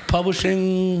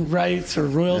publishing rights or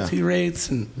royalty rates,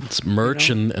 and It's merch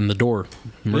and the door.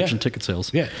 Merch Yeah. and ticket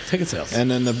sales. yeah, ticket sales. And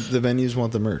then the venues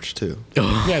want the merch too.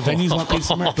 Yeah, venues want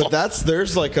piece of merch. But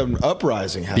there's like an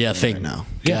uprising happening Yeah, right now.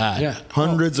 Yeah, God. yeah.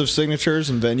 Hundreds of signatures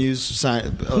and venues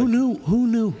sign. Who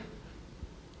knew?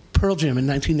 Pearl Jam in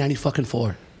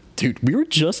 1994. Dude, we were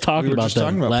just talking about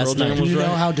that last Pearl Jam night. Do was you know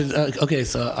right. how did? Okay,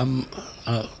 so I'm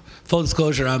full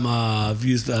disclosure. I've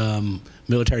used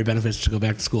military benefits to go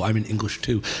back to school. I'm in English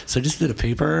too, so I just did a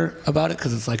paper about it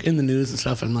because it's like in the news and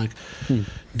stuff. And like,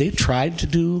 they tried to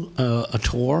do a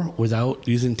tour without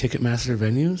using Ticketmaster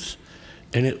venues,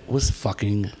 and it was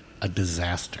fucking a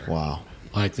disaster. Wow.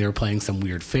 Like they were playing some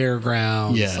weird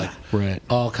fairgrounds, Yeah, like right.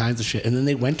 all kinds of shit. And then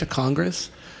they went to Congress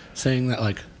saying that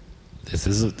like, this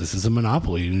is a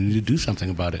monopoly. You need to do something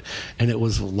about it. And it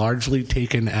was largely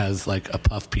taken as like a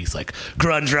puff piece, like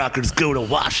grunge rockers go to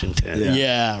Washington.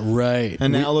 Yeah, right.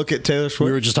 And now look at Taylor Swift.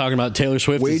 We were just talking about Taylor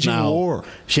Swift is Waging now, war.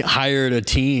 She hired a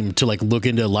team to like look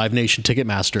into Live Nation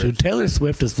Ticketmaster. Dude, Taylor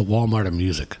Swift is the Walmart of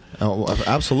music. Oh,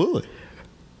 absolutely.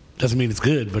 Doesn't mean it's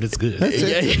good, but it's good. That's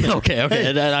it. Yeah, okay,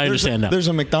 Hey, I understand now. There's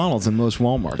a McDonald's in most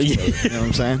Walmarts. Brother. You know what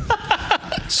I'm saying?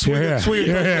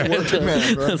 Sweet working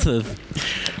man, bro. That's a,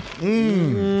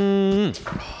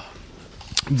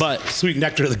 but Sweet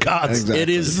nectar of the gods. Exactly. it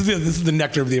is This is the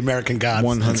nectar of the American gods.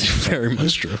 100. that's very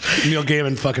much true. Neil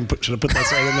Gaiman fucking should have put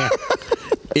that right in there.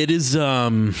 It is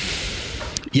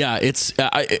yeah,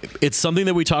 it's something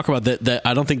that we talk about that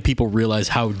I don't think people realize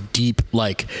how deep,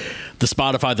 like the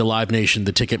Spotify, the Live Nation,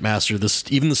 the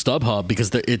Ticketmaster, even the StubHub,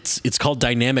 because it's called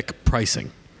dynamic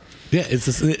pricing. Yeah, it's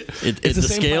The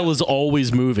scale is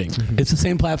always moving. It's the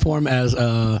same platform as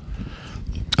a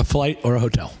flight or a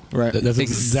hotel. Right. That's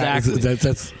Exactly.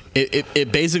 That's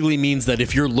It basically means that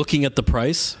if you're looking at the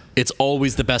price, it's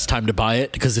always the best time to buy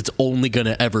it because it's only going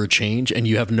to ever change and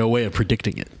you have no way of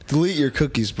predicting it. Delete your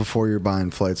cookies before you're buying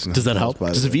flights. And Does that help?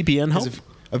 Does a VPN help?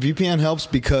 A VPN helps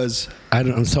because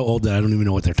I'm so old that I don't even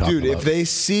know what they're talking about. dude, if they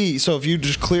see, so if you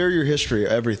just clear your history,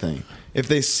 everything, if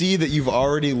they see that you've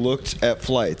already looked at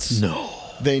flights,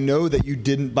 they know that you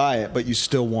didn't buy it, but you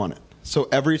still want it. So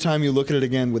every time you look at it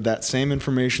again with that same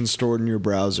information stored in your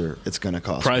browser, it's going to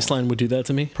cost Priceline would do that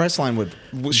to me. Priceline would.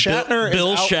 Shatner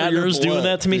Bill is out for your Shatner's doing blood,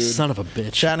 that to me. dude. Son of a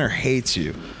bitch. Shatner hates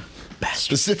you.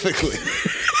 Bastard. Specifically.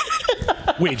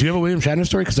 Wait, do you have a William Shatner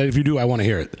story? Because if you do, I want to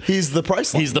hear it. He's the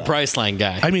Priceline He's the guy. Priceline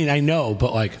guy. I mean, I know,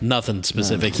 but like Nothing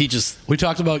specific. He just we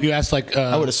talked about. You asked like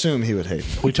I would assume he would hate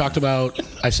me. we talked about.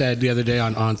 I said the other day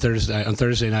on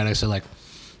Thursday night. I said like,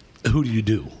 who do you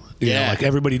do? You know, like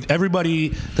everybody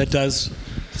that does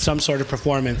some sort of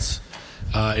performance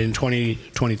in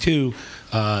 2022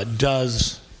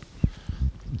 does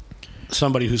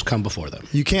somebody who's come before them.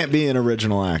 You can't be an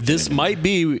original actor. this might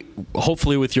be,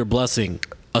 hopefully with your blessing,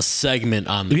 a segment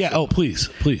on this. Yeah. Oh, please.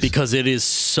 Because it is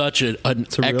such a a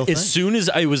real thing. as soon as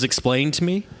it was explained to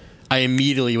me, I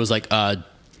immediately was like,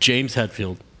 James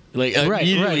Hetfield. Like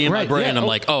immediately in my brain, yeah. I'm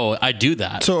like, oh, I do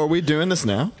that. So are we doing this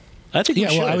now? I think we Yeah,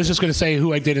 well, should. I was just going to say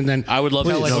who I did, and then I would love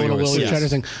to tell, like know a little yours. William Yes. Shatner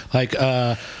thing. Like,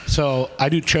 so I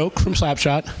do Choke from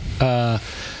Slapshot.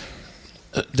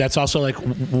 That's also like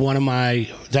one of my.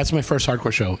 That's my first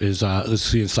hardcore show. Is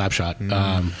seeing Slapshot.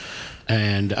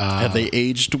 And have they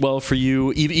aged well for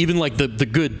you? Even like the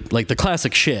good, like the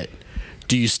classic shit.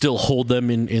 Do you still hold them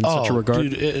in such a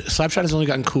regard? Dude, Slapshot has only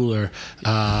gotten cooler.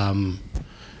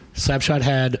 Slapshot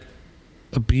had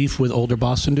a beef with older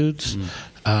Boston dudes.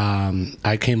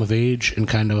 I came of age and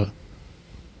kind of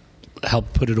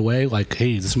helped put it away. Like,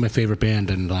 hey, this is my favorite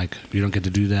band, and like, you don't get to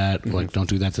do that. Like, don't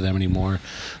do that to them anymore.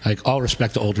 Like, all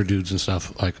respect to older dudes and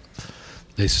stuff. Like,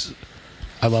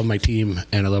 I love my team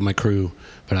and I love my crew,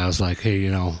 but I was like, hey,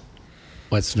 you know,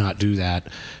 let's not do that.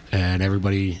 And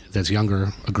everybody that's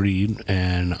younger agreed.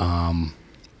 And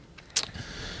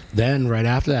then right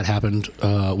after that happened,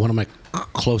 one of my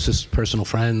closest personal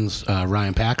friends,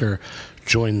 Ryan Packer,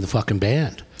 joined the fucking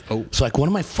band. Oh. So like one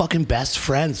of my fucking best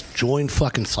friends joined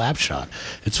fucking Slapshot.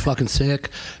 It's fucking sick.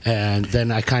 And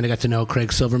then I kind of got to know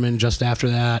Craig Silverman just after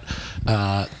that.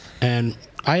 And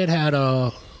I had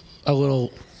a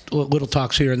little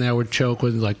talks here and there with Choke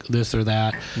with like this or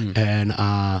that. And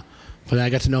but I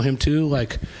got to know him too.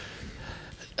 Like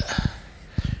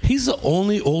he's the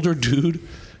only older dude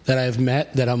that I've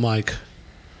met that I'm like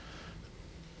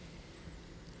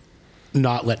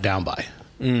not let down by.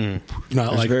 Not There's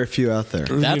like very few out there.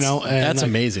 That's, you know, and that's like,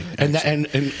 amazing.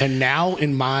 And now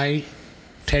in my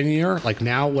tenure, like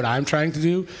now what I'm trying to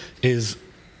do is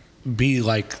be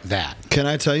like that. Can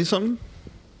I tell you something?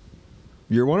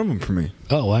 You're one of them for me.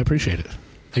 Oh, well, I appreciate it.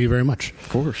 Thank you very much. Of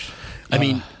course. I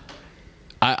mean,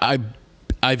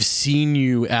 I've seen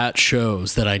you at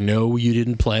shows that I know you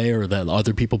didn't play or that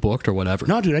other people booked or whatever.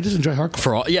 No, dude, I just enjoy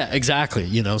hardcore. Yeah, exactly.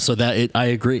 You know, so that I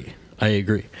agree.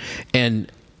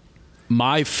 And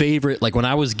my favorite, like when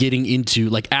I was getting into,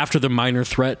 like after the Minor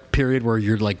Threat period where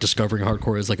you're like discovering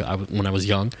hardcore is like when I was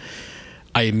young,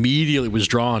 I immediately was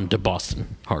drawn to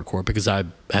Boston hardcore because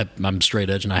I'm straight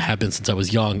edge and I have been since I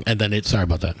was young. And then Sorry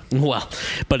about that. Well,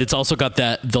 but it's also got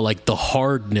the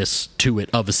hardness to it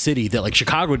of a city that like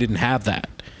Chicago didn't have that.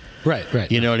 Right.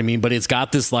 You know what I mean? But it's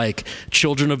got this like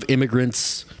children of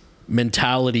immigrants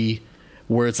mentality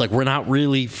where it's like we're not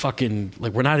really fucking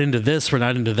like we're not into this, we're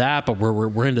not into that, but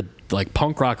we're into like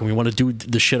punk rock and we want to do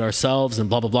the shit ourselves and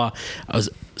blah blah blah. I was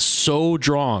so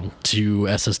drawn to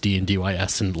SSD and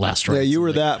DYS and Last Rites. Yeah, you were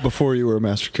like, that before you were a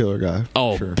Master Killer guy.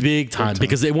 Oh, Sure. big time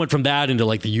because it went from that into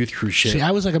like the Youth Crew shit. See,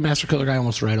 I was like a Master Killer guy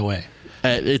almost right away.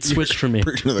 It switched for me.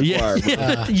 Preaching to the choir,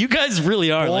 Yeah, you guys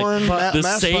really are Born like the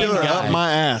Master same Killer guy. up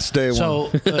my ass day one.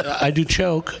 So I do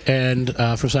Choke and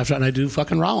for Slapshot, and I do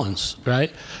fucking Rollins,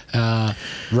 right?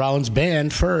 Rollins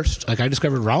band first. Like I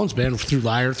discovered Rollins band through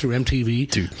Liar, through MTV,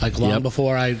 Dude, like long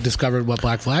before I discovered what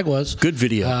Black Flag was. Good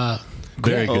video.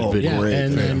 Very good Oh, video. Yeah, great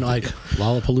and video. then like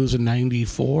Lollapalooza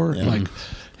 '94, like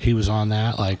he was on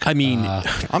that. Like I mean,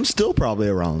 I'm still probably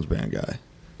a Rollins Band guy.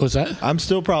 what's that? I'm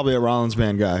still probably a Rollins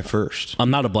Band guy first.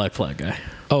 I'm not a Black Flag guy.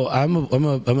 Oh, I'm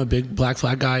a big Black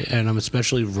Flag guy, and I'm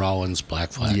especially Rollins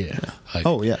Black Flag. Yeah. Like,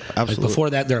 Oh yeah, like absolutely. before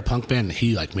that, they're a punk band. And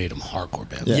he like made them hardcore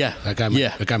band. Yeah. that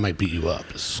guy might beat you up.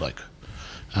 It's like,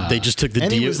 They just took the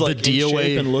And he was like the in shape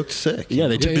DOA and looked sick. Yeah,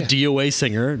 they took the DOA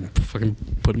singer and fucking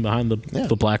put him behind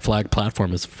the Black Flag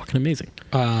platform. It's fucking amazing.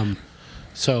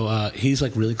 So he's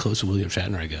like really close to William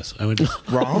Shatner, I guess. I went to,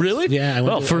 Really? Yeah. I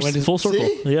went full circle.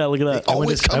 See? Yeah, look at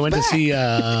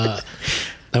that.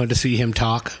 I went to see him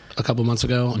talk a couple months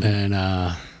ago,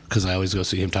 and because I always go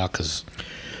see him talk because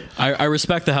I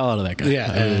respect the hell out of that guy.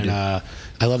 Yeah, and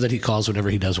I love that he calls whenever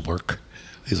he does work.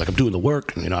 He's like, I'm doing the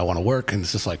work, and I want to work, and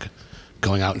it's just like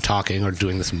going out and talking or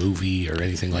doing this movie or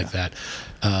anything like that.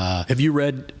 Have you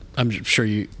read? I'm sure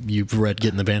you've read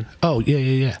Get in the Van. Oh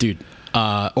yeah, Dude.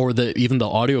 Or even the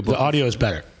audiobook. The audio is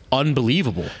better.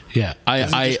 Unbelievable. Yeah.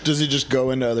 Does he just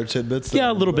go into other tidbits?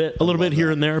 Yeah, a little bit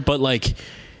here and there, but like.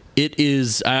 It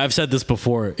is. I've said this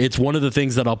before. It's one of the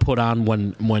things that I'll put on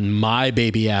when my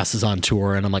baby ass is on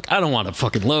tour, and I'm like, I don't want to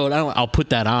fucking load. I'll put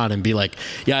that on and be like,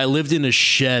 yeah, I lived in a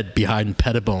shed behind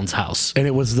Pettibone's house, and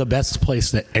it was the best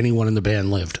place that anyone in the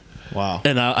band lived. Wow.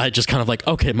 And I just kind of like,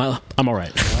 okay, I'm all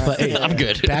right. But hey, I'm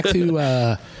good. Back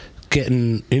to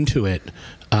getting into it.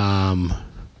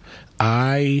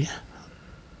 I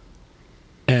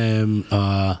am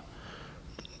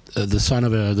the son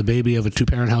of the baby of a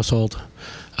 2-parent household.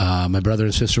 My brother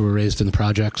and sister were raised in the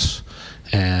projects,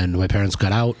 and my parents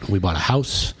got out. We bought a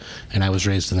house, and I was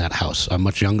raised in that house. I'm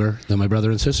much younger than my brother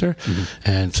and sister,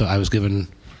 and so I was given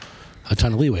a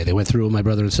ton of leeway. They went through with my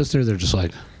brother and sister. They're just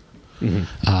like,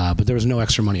 but there was no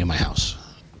extra money in my house.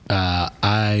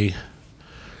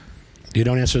 You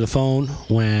don't answer the phone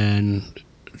when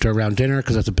they're around dinner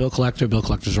because that's a bill collector. Bill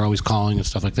collectors are always calling and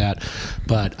stuff like that.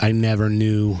 But I never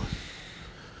knew.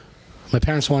 My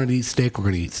parents wanted to eat steak, we're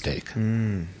going to eat steak.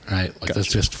 Right? Like,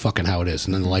 that's just fucking how it is.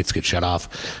 And then the lights get shut off,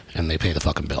 and they pay the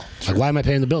fucking bill. Like, why am I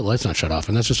paying the bill? The light's not shut off.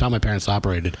 And that's just how my parents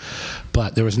operated.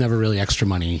 But there was never really extra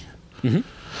money.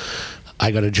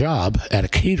 I got a job at a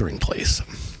catering place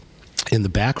in the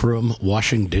back room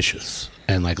washing dishes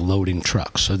and like loading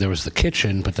trucks. So there was the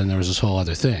kitchen, but then there was this whole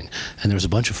other thing, and there was a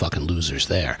bunch of fucking losers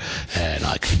there, and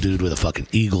like a dude with a fucking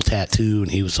eagle tattoo,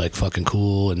 and he was like fucking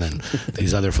cool, and then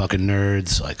these other fucking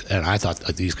nerds, like, and I thought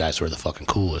like these guys were the fucking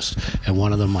coolest, and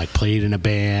one of them like played in a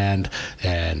band,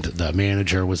 and the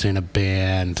manager was in a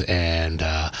band, and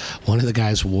one of the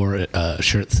guys wore a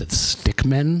shirt that said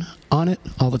Stickmen on it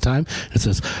all the time. It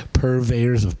says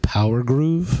Purveyors of Power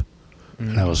Groove.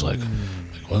 And I was like,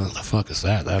 what the fuck is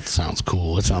that? That sounds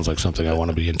cool. It sounds like something I want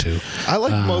to be into. I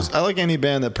like any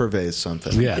band that purveys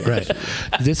something. Yeah, right.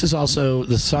 This is also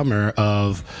the summer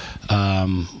of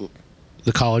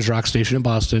the College Rock Station in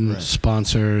Boston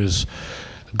sponsors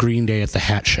Green Day at the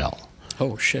Hat Shell.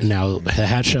 Oh, shit. Now, the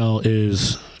Hat Shell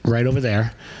is right over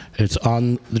there. It's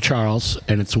on the Charles,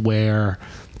 and it's where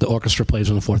the orchestra plays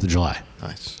on the 4th of July.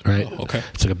 Nice. Right? Oh, okay.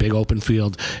 It's like a big open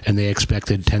field, and they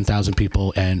expected 10,000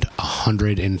 people, and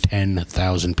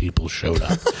 110,000 people showed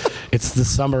up. It's the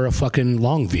summer of fucking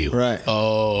Longview. Right.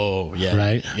 Oh, yeah.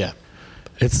 Right? Yeah.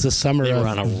 It's the summer They of... were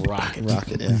on a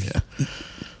rocket. Yeah.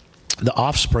 The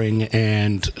Offspring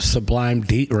and Sublime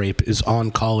Date Rape is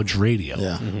on college radio.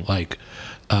 Yeah. Like,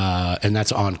 and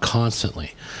that's on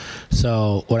constantly.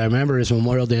 So what I remember is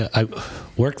Memorial Day, I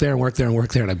worked there,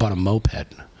 and I bought a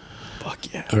moped.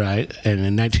 Fuck yeah. Right? And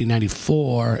in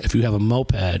 1994, if you have a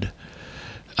moped,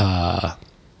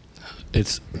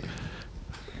 it's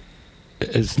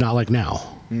not like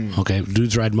now. Okay?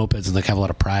 Dudes ride mopeds and they have a lot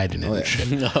of pride in it and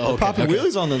shit. No, okay, Popping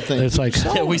wheelies on the thing. It's like...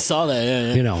 Yeah, we saw that.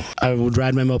 Yeah. You know, I would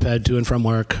ride my moped to and from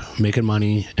work, making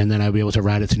money, and then I'd be able to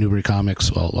ride it to Newbury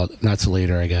Comics. Well, that's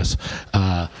later, I guess.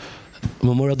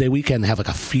 Memorial Day weekend, they have like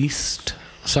a feast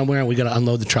somewhere, and we got to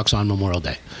unload the trucks on Memorial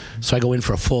Day. So I go in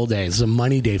for a full day. This is a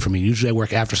money day for me. Usually I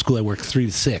work after school. I work 3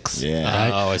 to 6. Yeah. Right?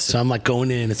 Oh, I see. So I'm like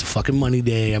going in. It's a fucking money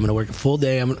day. I'm going to work a full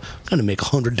day. I'm going to make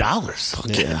 $100.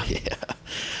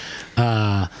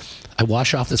 Yeah. I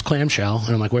wash off this clamshell,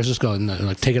 and I'm like, where's this going? And I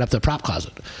like, take it up to the prop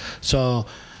closet. So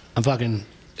I'm fucking...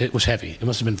 It was heavy. It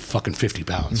must have been fucking 50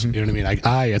 pounds. You know what I mean?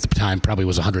 I at the time probably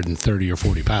was 130 or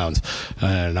 40 pounds,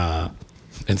 and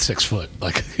 6 foot.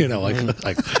 Like, you know,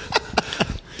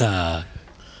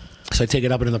 so I take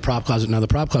it up into the prop closet. Now the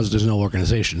prop closet, there's no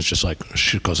organization. It's just like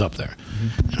shit goes up there,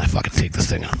 and I fucking take this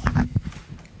thing out,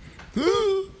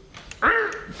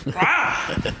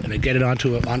 and I get it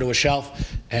onto a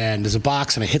shelf, and there's a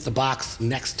box, and I hit the box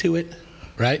next to it,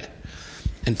 right,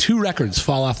 and 2 records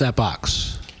fall off that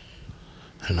box.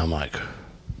 And I'm like,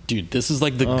 Dude, this is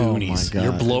like the Goonies. my God.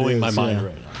 You're blowing my It is, mind yeah.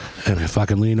 right now. and I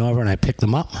fucking lean over and I pick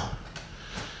them up.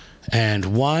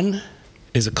 And one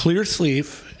is a clear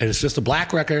sleeve, and it's just a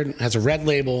black record, has a red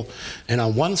label, and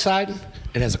on one side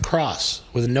it has a cross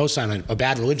with a no sign on it, a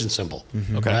bad religion symbol.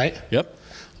 Okay. Right? Yep.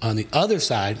 On the other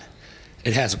side,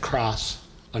 it has a cross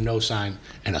a no sign,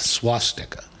 and a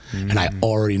swastika. And I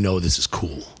already know this is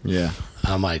cool. Yeah.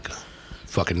 I'm like,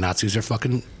 fucking Nazis are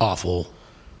fucking awful.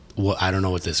 I don't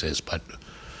know what this is, but...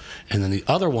 And then the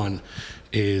other one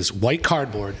is white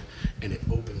cardboard, and it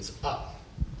opens up.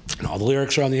 And all the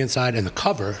lyrics are on the inside, and the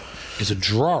cover is a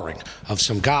drawing of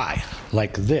some guy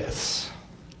like this.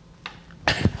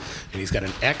 And he's got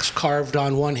an X carved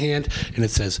on one hand, and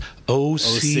it says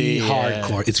OC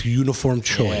Hardcore. It's uniform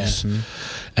choice. Yeah.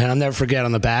 And I'll never forget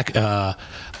on the back,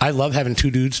 I love having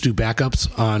two dudes do backups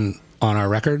on our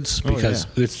records because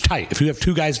it's tight. If you have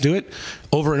two guys do it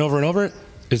over and over and over,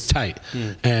 it's tight.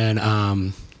 And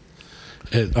on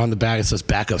the back it says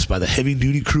backups by the heavy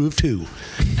duty crew of two.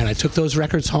 And I took those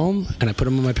records home and I put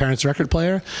them on my parents' record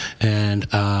player, and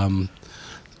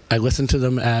I listened to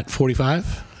them at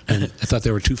 45. And I thought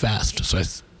they were too fast, so I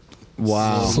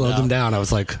slowed them down. I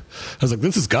was like,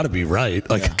 this has got to be right.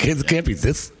 Like, kids can't be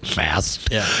this fast.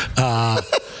 Yeah.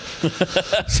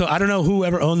 So I don't know who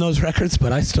ever owned those records,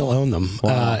 but I still own them.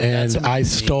 Wow. And I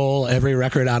stole every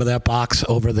record out of that box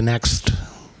over the next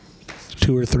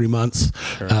 2 or 3 months.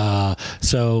 Sure.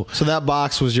 So that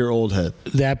box was your old head.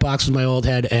 That box was my old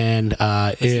head, and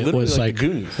it was like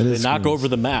Goonies. They knock over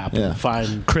the map and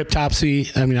find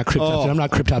Cryptopsy. I mean, not Cryptopsy. I'm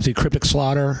not Cryptopsy. Cryptic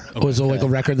Slaughter was like a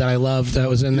record that I loved that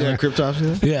was in there. Yeah,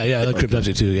 Cryptopsy. Yeah, I like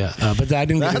Cryptopsy too. Yeah, but I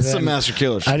didn't. That's some Master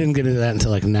Killer shit. I didn't get into that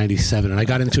until like '97, and I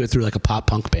got into it through like a pop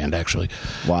punk band actually.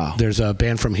 Wow. There's a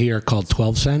band from here called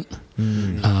 12 Cent,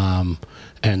 and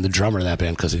the drummer of that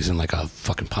band, because he's in like a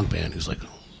fucking punk band, he's like.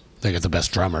 They got the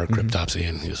best drummer, Cryptopsy,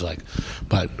 and he was like,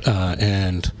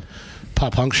 and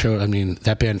pop punk showed. I mean,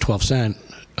 that band 12 Cent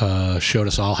showed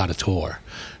us all how to tour.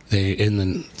 They in the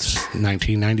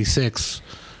 1996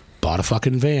 bought a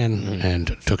fucking van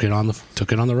and took it on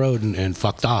the road and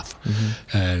fucked off,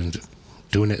 and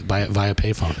doing it via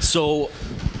payphone. So,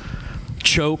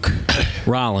 Choke,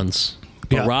 Rollins,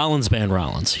 Rollins band,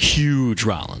 Rollins, huge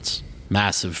Rollins,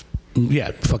 massive.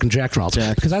 Yeah, fucking Jack Rollins.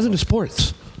 Because I was into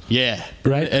sports. Yeah.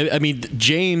 Right? I mean,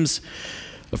 James,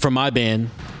 from my band,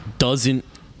 doesn't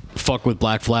fuck with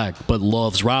Black Flag, but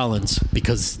loves Rollins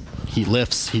because he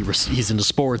lifts, he's into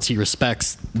sports, he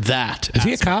respects that. Is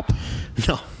he a cop?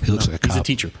 No. He looks like a cop. He's a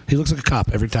teacher. He looks like a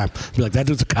cop every time. Be like, that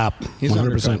dude's a cop. He's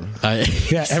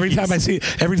 100%. Yeah,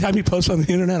 every time he posts on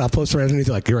the internet, I'll post right underneath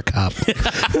like, you're a cop. Yeah,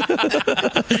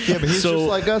 but he's just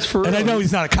like us for real. And I know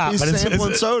he's not a cop, he's but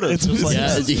sampling soda. It's just like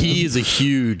us. He is a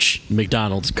huge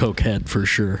McDonald's Coke head for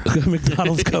sure.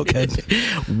 McDonald's Coke head.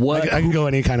 What? I can go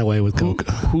any kind of way with Coke.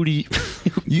 Who do you...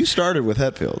 You started with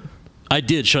Hetfield. I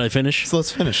did. Should I finish? So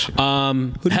let's finish.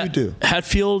 Who do you do?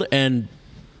 Hatfield, and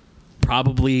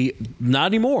probably not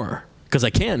anymore because I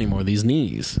can't anymore. These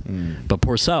knees, but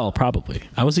Porcel probably.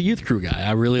 I was a Youth Crew guy.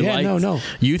 I really liked. No.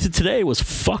 Youth of Today was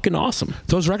fucking awesome.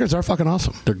 Those records are fucking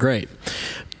awesome. They're great.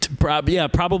 Probably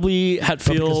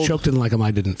Hatfield. Because Choke didn't like them.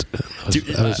 I didn't.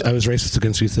 I was racist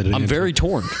against Youth of Today. I'm very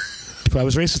torn. I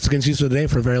was racist against Youth of Today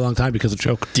for a very long time because of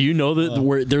Choke. Do you know that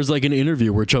where there's like an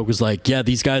interview where Choke was like, "Yeah,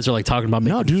 these guys are like talking about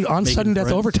making." No, dude, on Sudden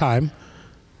Death Overtime.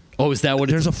 Oh, is that what?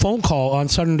 There's a phone call on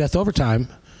Sudden Death Overtime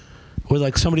with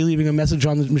like somebody leaving a message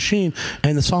on the machine,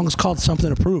 and the song is called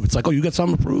 "Something to Prove." It's like, oh, you got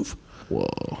something to prove? Whoa,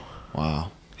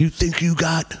 wow! You think you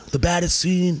got the baddest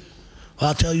scene? Well,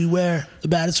 I'll tell you where the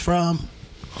baddest from.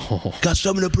 Oh. Got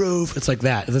something to prove. It's like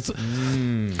that. That's.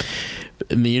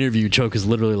 In the interview, Choke is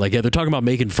literally like, yeah, they're talking about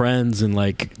making friends and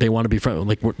like they want to be friends.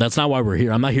 Like that's not why we're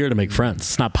here. I'm not here to make friends.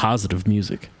 It's not positive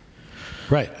music.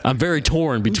 Right. I'm very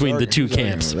torn between the two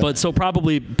camps. But so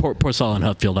probably Porcel and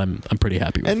Hatfield, I'm pretty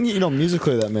happy with. And you know,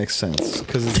 musically that makes sense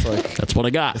because it's like that's what I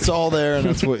got. It's all there, and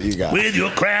that's what you got. With your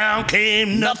crown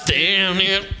came nothing.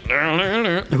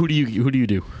 Who do you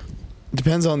do?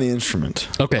 Depends on the instrument.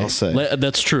 Okay, I'll say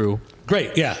that's true.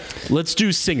 Great, yeah. Let's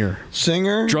do singer.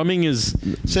 Drumming is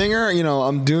singer. You know,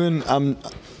 I'm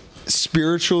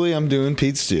spiritually doing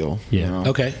Pete Steele. Yeah. You know,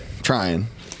 okay. Trying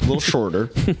a little shorter.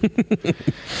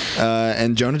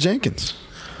 And Jonah Jenkins.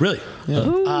 Really?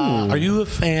 Yeah. Are you a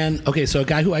fan? Okay, so a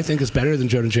guy who I think is better than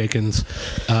Jonah Jenkins,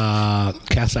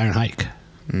 Cast Iron Hike.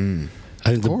 I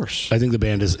think I think the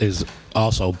band is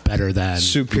also better than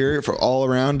superior for all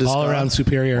around. All around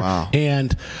superior. Wow.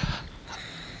 And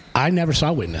I never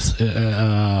saw Witness. But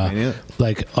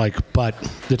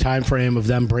the time frame of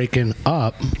them breaking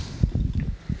up.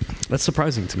 That's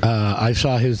surprising to me. I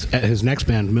saw his next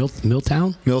band,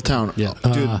 Milltown. Milltown. Yeah.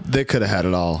 Dude, they could have had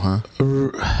it all, huh?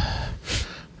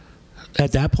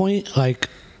 At that point, like,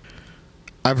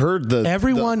 I've heard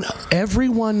everyone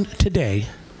today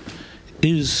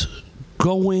is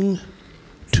going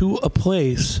to a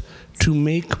place to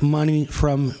make money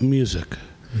from music.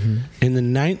 In the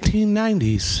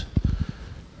 1990s,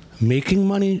 making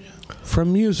money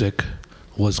from music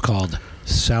was called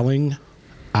selling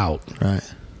out.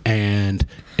 Right. And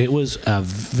it was a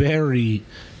very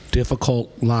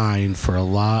difficult line for a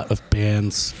lot of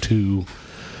bands to...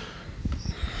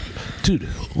 Dude,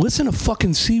 listen to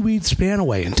fucking Seaweed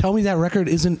Spanaway and tell me that record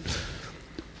doesn't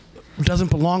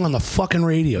belong on the fucking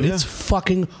radio. Yeah. It's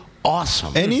fucking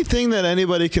awesome. Anything that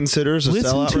anybody considers a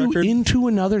Listen sellout to record. Into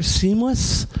Another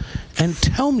Seamless and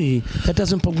tell me that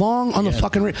doesn't belong on the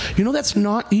fucking radio. You know that's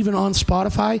not even on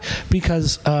Spotify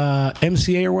because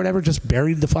MCA or whatever just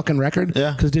buried the fucking record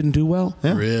because it didn't do well.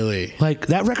 Yeah. Really? Like,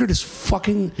 that record is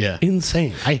fucking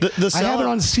insane. I The have it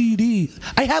on CD.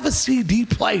 I have a CD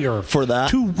player For that?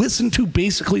 to listen to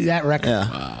basically that record.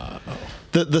 Yeah.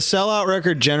 The sellout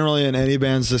record generally in any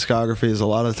band's discography is a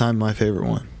lot of the time my favorite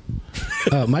one.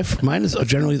 Mine is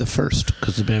generally the first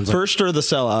because the band's First or the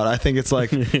sellout. I think it's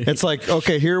like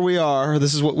okay, here we are.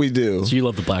 This is what we do. So you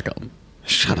love the Black Album?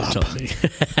 Shut up.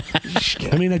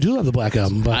 I mean, I do love the Black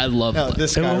Album, but I love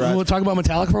this and guy. we'll talk about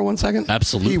Metallica for 1 second.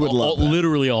 Absolutely. He would love that.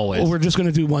 Literally always. Well, we're just going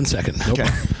to do 1 second. Okay.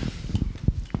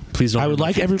 Please don't. I would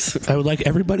like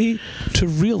everybody to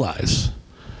realize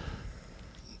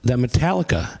that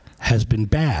Metallica has been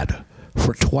bad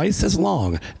for twice as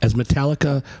long as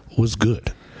Metallica was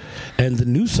good. And the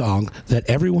new song that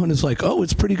everyone is like, oh,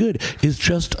 it's pretty good, is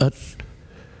just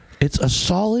it's a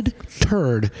solid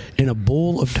turd in a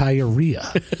bowl of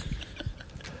diarrhea.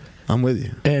 I'm with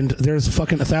you. And there's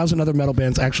fucking 1,000 other metal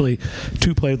bands. Actually,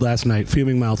 2 played last night,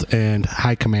 Fuming Mouth and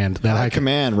High Command. That High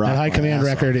Command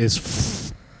record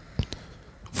is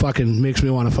fucking makes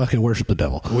me want to fucking worship the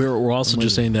devil. We're also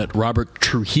just saying that Robert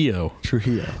Trujillo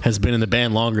has been in the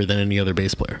band longer than any other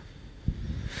bass player,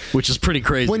 which is pretty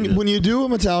crazy. When you do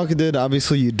what Metallica did,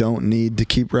 obviously you don't need to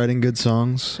keep writing good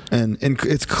songs, and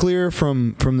it's clear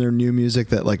from their new music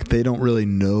that like they don't really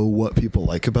know what people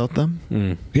like about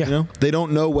them. Yeah, You know, they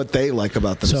don't know what they like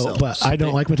about themselves. So, but I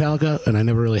don't like Metallica, and I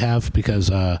never really have because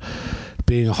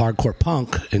being a hardcore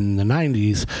punk in the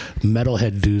 90s,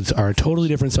 metalhead dudes are a totally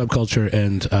different subculture,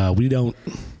 and we don't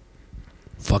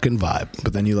fucking vibe.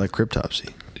 But then you like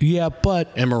Cryptopsy. Yeah,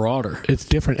 but and Marauder. It's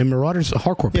different. And Marauder's a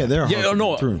hardcore band. Yeah, they're a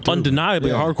hardcore through and through.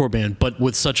 Undeniably a hardcore band, but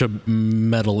with such a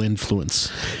metal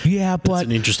influence. Yeah, but it's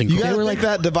an interesting. You gotta think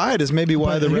that divide is maybe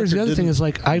why the record here's the other thing is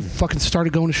like I fucking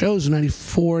started going to shows in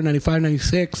 94, 95,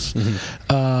 96.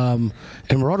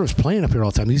 And Marauder was playing up here all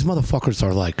the time. These motherfuckers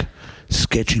are like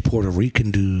sketchy Puerto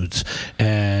Rican dudes.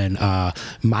 And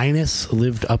Minus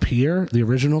lived up here. The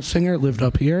original singer lived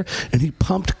up here. And he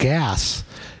pumped gas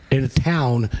in a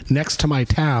town next to my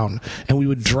town, and we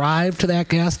would drive to that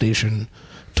gas station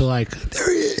to like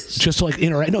there he is, just to like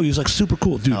interact. No, he was like super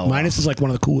cool, dude. Oh, Minus is like one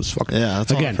of the coolest fucking. Yeah,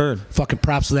 that's all I've heard. Fucking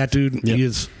props to that dude. Yep. He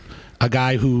is a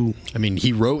guy who, I mean,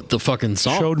 he wrote the fucking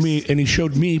song. He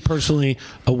showed me personally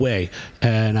a way,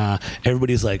 and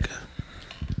everybody's like,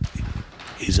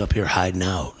 he's up here hiding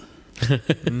out.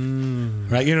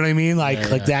 Right, you know what I mean, like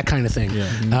that kind of thing.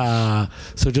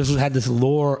 So just had this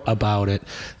lore about it.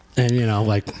 And, you know,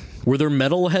 like... Were there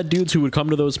metalhead dudes who would come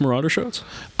to those Marauder shows?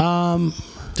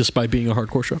 Despite being a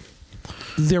hardcore show?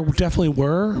 There definitely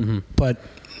were, but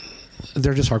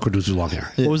they're just hardcore dudes with long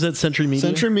hair. What was that, Century Media?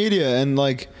 Century Media, and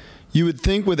like, you would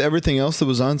think with everything else that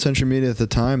was on Century Media at the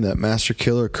time that Master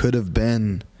Killer could have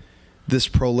been this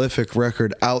prolific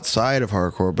record outside of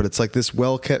hardcore, but it's like this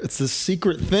well-kept, it's this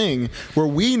secret thing where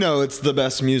we know it's the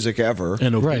best music ever.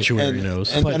 And Obituary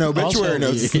knows. And Obituary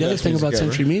knows. The other thing about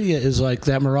Century Media is like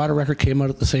that Marauder record came out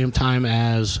at the same time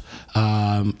as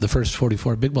the first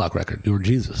 44 Big Block record, Your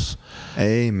Jesus.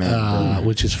 Amen.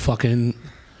 Which is fucking,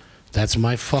 that's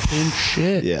my fucking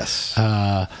shit. Yes.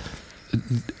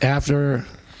 After...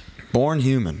 Born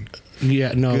Human.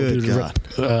 Yeah, no, Good dude.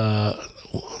 God.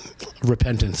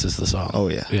 Repentance is the song. Oh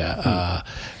yeah, yeah,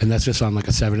 and that's just on like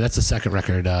a 7. That's the second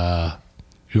record,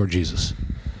 Your Jesus.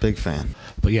 Big fan.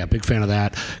 But yeah, big fan of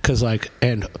that because like,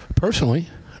 and personally,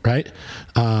 right,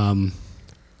 a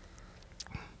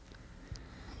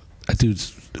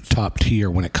dude's top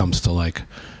tier when it comes to like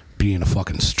being a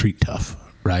fucking street tough,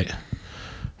 right?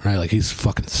 Like he's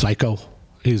fucking psycho.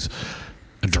 He's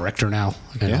a director now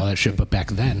and all that shit. But back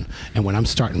then, and when I'm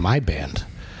starting my band.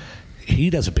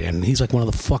 He does a band, and he's like one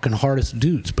of the fucking hardest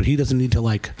dudes, but he doesn't need to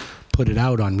like put it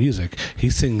out on music.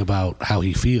 He's singing about how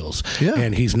he feels,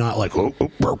 and he's not like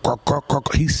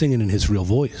he's singing in his real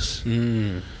voice.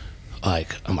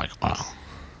 Like I'm like, wow,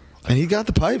 and he got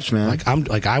the pipes, man. Like I'm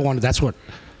like I wanted. That's what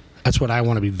I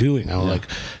want to be doing. Like,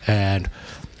 and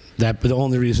that the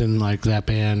only reason like that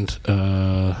band,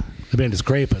 the band is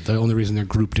great, but the only reason they're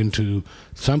grouped into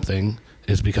something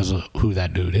is because of who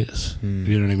that dude is.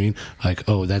 You know what I mean? Like,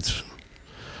 oh, that's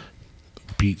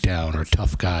beat down or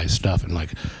tough guy stuff, and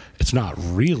like it's not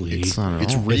really. It's not at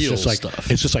It's all. real It's just like stuff.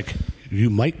 it's just like you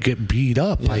might get beat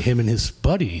up by him and his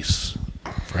buddies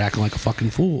for acting like a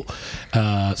fucking fool.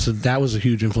 So that was a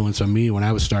huge influence on me when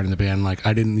I was starting the band. Like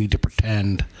I didn't need to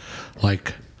pretend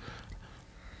like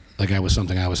I was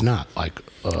something I was not. Like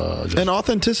And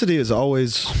authenticity is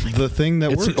always the thing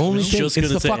that it's works. the only you know? thing. Just It's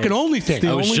gonna the say- fucking only thing.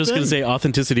 I was only just going to thing. say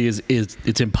authenticity is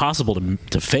it's impossible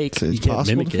to fake. It's You can't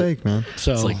possible mimic to it. fake, man.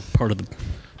 So It's like part of the.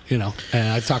 you know, and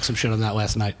I talked some shit on that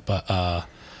last night, but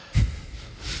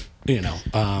you know,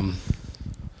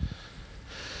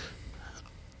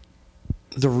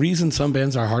 the reason some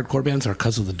bands are hardcore bands are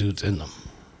because of the dudes in them.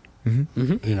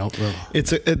 Mm-hmm. You know,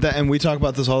 And we talk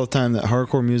about this all the time, that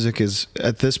hardcore music is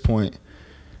at this point,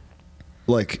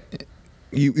 like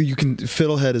you can,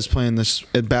 Fiddlehead is playing this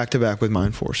back to back with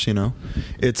Mind Force. You know,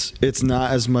 it's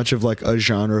not as much of like a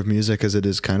genre of music as it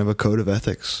is kind of a code of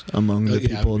ethics among the Yeah, I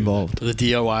people would agree with involved. The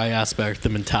DIY aspect, the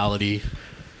mentality.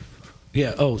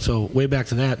 yeah. Oh, so way back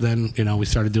to that, then you know, we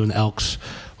started doing the Elks.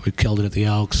 We killed it at the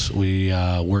Elks. We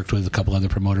worked with a couple other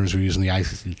promoters. We were using the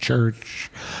ICC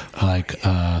Church,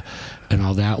 and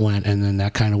all that went. And then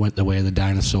that kind of went the way of the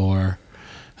dinosaur.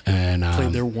 And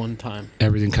Played there one time.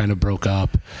 everything kind of broke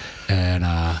up. And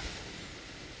I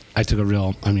took a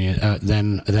real. I mean,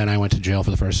 then I went to jail for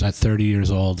the first. At 30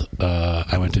 years old,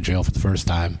 I went to jail for the first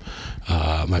time.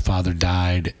 My father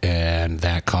died, and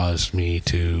that caused me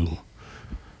to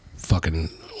fucking.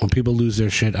 When people lose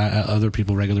their shit, regular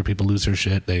people lose their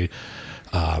shit. They,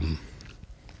 I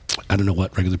don't know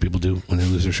what regular people do when they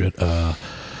lose their shit.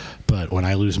 But when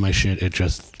I lose my shit, it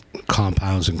just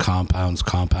compounds and compounds,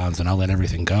 and I'll let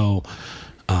everything go,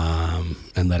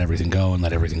 and let everything go, and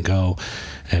let everything go,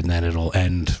 and then it'll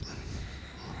end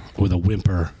with a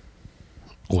whimper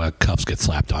where cuffs get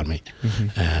slapped on me,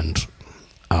 and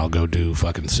I'll go do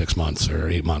fucking 6 months or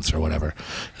 8 months or whatever,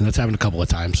 and that's happened a couple of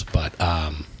times, but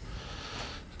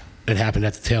it happened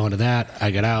at the tail end of that.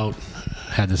 I got out,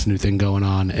 had this new thing going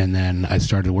on, and then I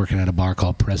started working at a bar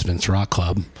called President's Rock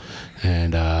Club,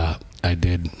 and I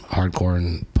did hardcore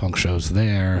and punk shows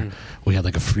there. We had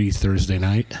like a free Thursday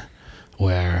night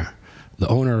where the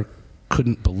owner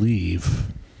couldn't believe,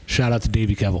 shout out to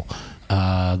Davey Kevel,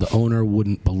 the owner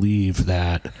wouldn't believe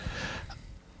that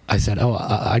I said,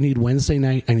 I need Wednesday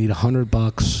night, I need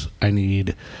 $100, I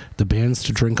need the bands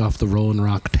to drink off the Rollin'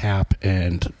 Rock tap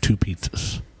and 2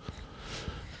 pizzas.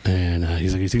 And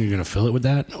he's like, you think you're going to fill it with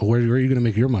that? Where are you going to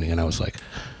make your money? And I was like,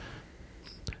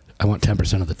 I want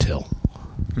 10% of the till.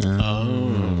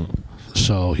 Oh.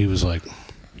 So he was like,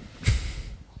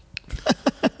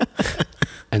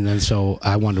 and then so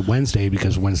I wanted Wednesday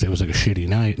because Wednesday was like a shitty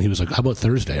night. And he was like, how about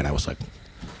Thursday? And I was like,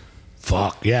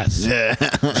 fuck, yes. Yeah.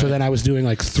 So then I was doing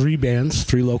like 3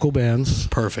 local bands.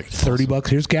 Perfect. $30.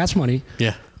 Here's gas money.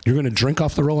 Yeah. You're going to drink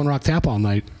off the Rollin' Rock tap all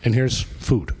night, and here's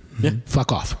food. Yeah.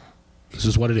 Fuck off. This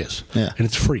is what it is. Yeah. And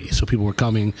it's free, so people were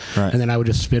coming. Right. And then I would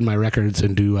just spin my records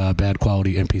and do bad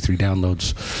quality MP3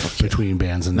 downloads between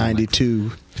bands. And then, 92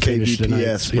 finish the night,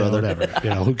 kbps, you know, brother. whatever.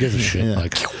 You know, who gives a shit? Yeah.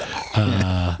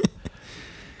 Like,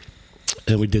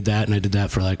 and we did that, and I did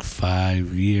that for like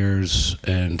 5 years.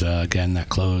 And again, that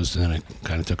closed, and then I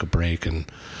kind of took a break. And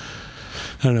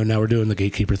I don't know, now we're doing the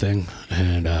Gatekeeper thing,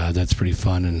 and that's pretty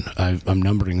fun. And I'm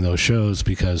numbering those shows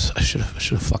because I should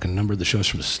have fucking numbered the shows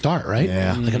from the start, right?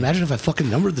 Yeah. Like, imagine if I fucking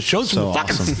numbered the shows from So the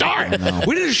fucking awesome. start. I know.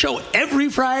 We did a show every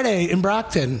Friday in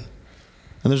Brockton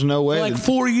And there's no way. for like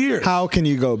 4 years. How can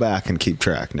you go back and keep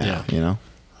track now? Yeah. You know,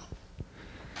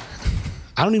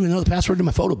 I don't even know the password to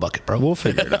my photo bucket, bro. we'll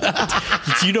figure it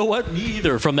out. You know what? Me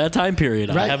either. From that time period,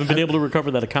 I Right. haven't been able to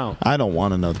recover that account. I don't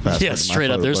want to know the password. Yeah, to my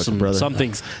straight up. photo There's book, some brother.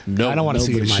 things. No, I don't want to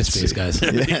see your nobody should MySpace, see. guys.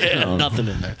 Yeah, nothing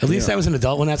in there. At least I was an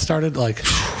adult when that started. Like,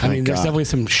 I mean, there's God. definitely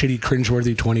some shitty,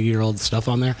 cringeworthy 20-year-old stuff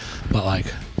on there, but like,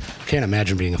 I can't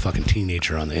imagine being a fucking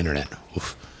teenager on the internet.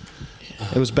 Oof.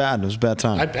 It was bad. It was a bad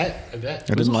time. I bet. I It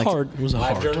was didn't like hard. It was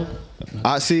Live hard. journal?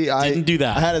 I Didn't do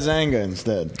that. I had a Zanga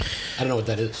instead. I don't know what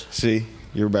that is. See,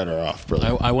 you're better off,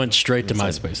 brother. I went straight to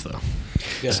MySpace though.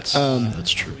 Yes. That's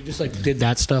true. We just like did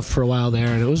that stuff for a while there,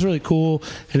 and it was really cool.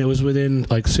 And it was within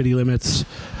like city limits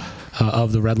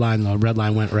of the Red Line. The Red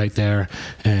Line went right there,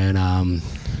 and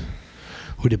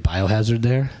we did Biohazard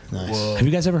there. Nice. Have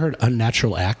you guys ever heard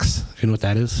Unnatural Acts? Do you know what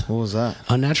that is? What was that?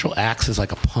 Unnatural Acts is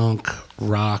like a punk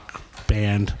rock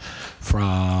band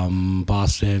from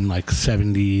Boston, like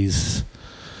 70s,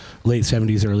 late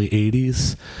 70s, early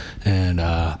 80s, and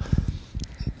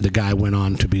the guy went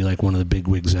on to be like one of the big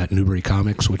wigs at Newbury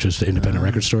Comics, which is the independent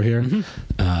record store here.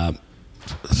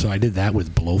 So I did that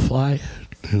with Blowfly.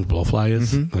 You know who Blowfly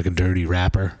is? Like a dirty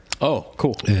rapper. Oh,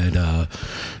 cool. And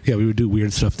yeah, we would do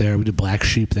weird stuff there. We did Black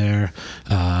Sheep there.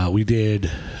 We did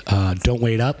Don't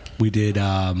Wait Up. We did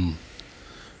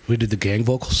the gang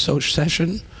vocal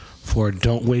session for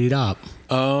Don't Wait Up.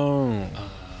 Oh.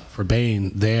 For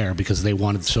Bane there because they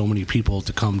wanted so many people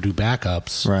to come do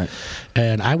backups. Right.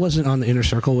 And I wasn't on the inner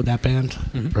circle with that band,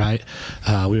 right?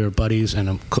 We were buddies,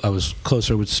 and I was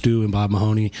closer with Stu and Bob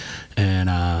Mahoney. And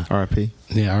R.I.P.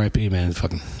 Yeah, R.I.P. Man,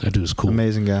 fucking that dude's cool.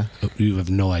 Amazing guy. You have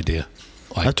no idea.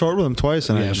 Like, I've toured with him twice,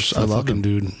 and yeah, I love fucking him.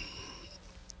 dude.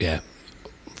 Yeah,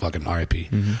 fucking R.I.P.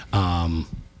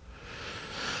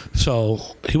 So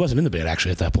he wasn't in the band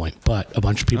actually at that point, but a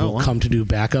bunch of people come to do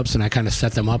backups, and I kind of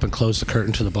set them up and closed the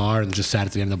curtain to the bar and just sat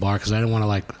at the end of the bar because I didn't want to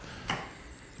like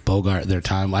bogart their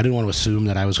time. I didn't want to assume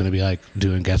that I was going to be like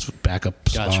doing guest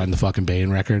backups on the fucking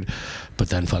Bane record, but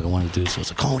then fucking one of the dudes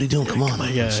was like, "Oh, what are you doing? Come on!"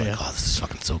 I was like, "Oh, this is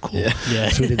fucking so cool." Yeah.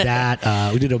 So we did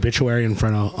that. We did Obituary in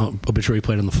front of Obituary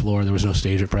played on the floor. There was no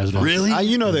stage at President. Really?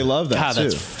 You know they love that God, too.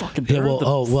 that's fucking. Yeah,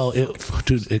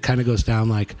 dude, it kind of goes down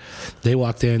like they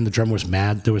walked in, the drummer was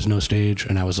mad there was no stage,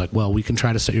 and I was like, well, we can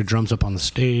try to set your drums up on the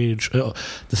stage. Oh,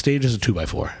 the stage is a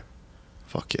 2x4.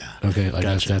 Fuck yeah. Okay, like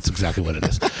that's exactly what it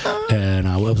is. And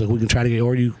I was like, we can try to get,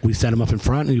 we set them up in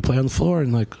front and you play on the floor,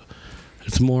 and like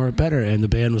it's more better. And the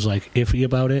band was like iffy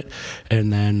about it.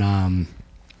 And then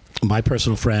my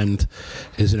personal friend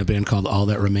is in a band called All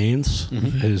That Remains.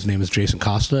 His name is Jason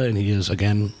Costa, and he is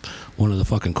again one of the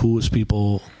fucking coolest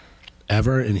people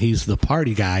ever, and he's the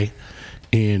party guy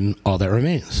in All That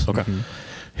Remains. Okay.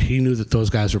 He knew that those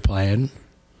guys were playing.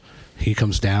 He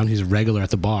comes down. He's a regular at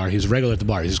the bar. He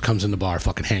just comes in the bar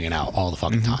fucking hanging out all the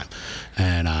fucking time.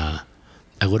 And I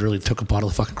literally took a bottle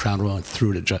of fucking Crown Royal and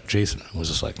threw it at Jason and was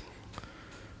just like,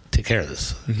 take care of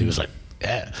this. He was like,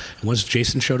 yeah. And once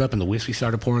Jason showed up and the whiskey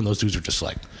started pouring, those dudes were just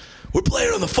like, we're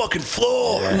playing on the fucking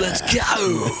floor. Let's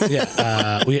go.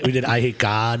 Yeah. We did I Hate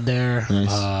God there.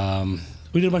 Nice.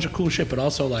 We did a bunch of cool shit, but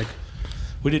also like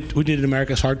we did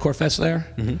America's Hardcore Fest there.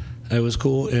 It was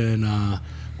cool. And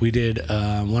we did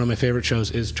one of my favorite shows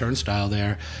is Turnstile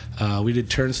there. We did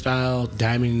Turnstile,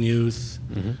 Diamond Youth,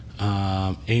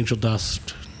 Angel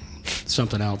Dust,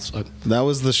 something else. That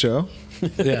was the show?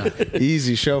 Yeah.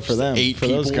 Easy show for them. Eight for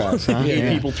people. those guys. Huh?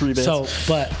 Eight people, 3 bands. So,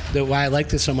 but why I like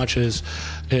this so much is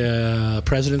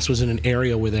Presidents was in an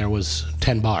area where there was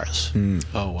 10 bars.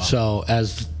 Oh, wow. So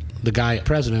as the guy at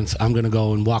Presidents, I'm going to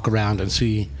go and walk around and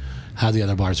see how the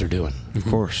other bars are doing. Of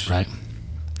course. Right?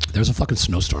 There's a fucking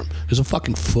snowstorm. There's a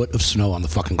fucking foot of snow on the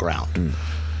fucking ground.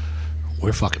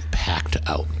 We're fucking packed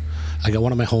out. I got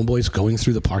one of my homeboys going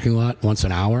through the parking lot once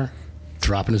an hour,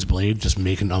 dropping his blade, just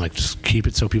just keep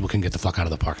it so people can get the fuck out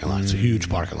of the parking lot. It's a huge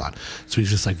parking lot. So he's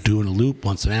just like doing a loop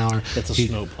once an hour. It's a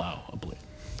snow plow, a blade.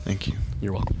 Thank you.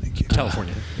 You're welcome. Thank you.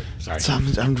 California. Sorry. So I'm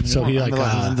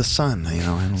the sun, you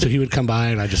know. So he would come by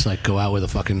and I just like go out with a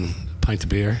fucking pint of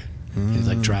beer. He'd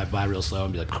like drive by real slow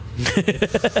and be like,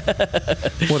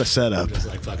 what a setup. just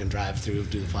like fucking drive through,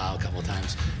 do the plow a couple of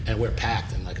times, and we're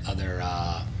packed. And like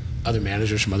other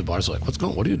managers from other bars are like,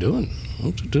 what are you doing?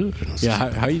 What you do?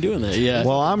 Yeah, how are you doing that? Yeah.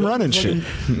 Well, I'm running shit.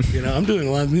 You know, I'm doing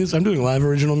live music. I'm doing live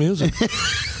original music.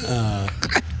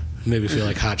 Maybe feel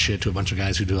like hot shit to a bunch of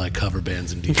guys who do like cover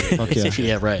bands and DJs. Okay.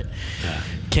 Yeah, right. Yeah.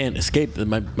 Can't escape.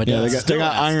 My dad they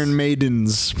got Iron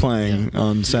Maidens playing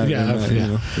on Saturday night. Yeah. You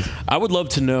know. I would love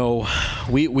to know.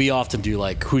 We often do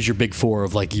like who's your big four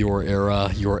of like your era,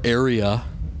 your area,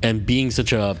 and being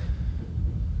such a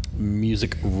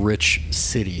music-rich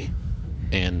city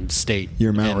and state.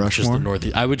 Your Mount and Rushmore? Just the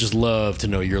Northeast. I would just love to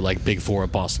know your like big four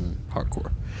of Boston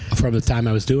hardcore. From the time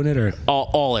I was doing it, or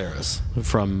All eras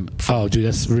from oh, dude,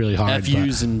 that's really hard.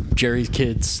 FU's and Jerry's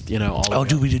Kids. You know. All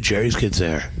Dude, we did Jerry's Kids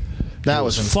there. That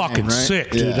was insane, fucking right?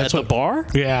 sick, dude. Yeah. That's at the bar.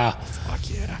 Yeah. Fuck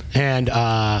yeah.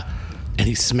 And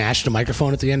he smashed the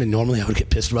microphone at the end, and normally I would get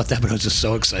pissed about that, but I was just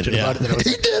so excited about it that I was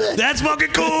He like, did it. that's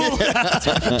fucking cool.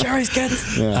 Jerry's Kids.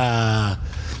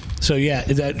 So yeah,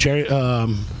 that Jerry.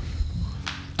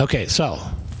 Okay, so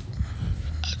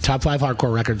top 5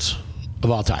 hardcore records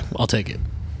of all time. I'll take it.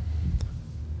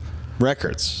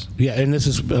 Records. Yeah, and this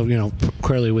is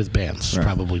clearly with bands,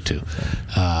 probably too.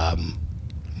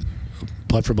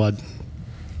 Blood for Blood,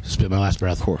 Spit My Last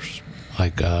Breath. Of course.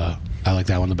 Like I like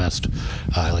that one the best.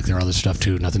 I like their other stuff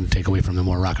too. Nothing to take away from the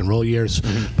more rock and roll years,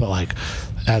 but like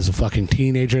as a fucking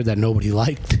teenager that nobody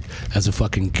liked, as a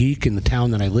fucking geek in the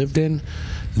town that I lived in.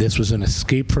 This was an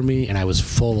escape for me, and I was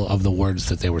full of the words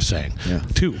that they were saying. Yeah.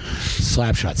 2,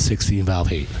 Slapshot 16 Valve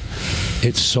Hate.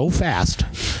 It's so fast,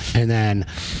 and then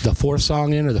the 4th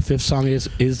song in or the 5th song is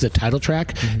the title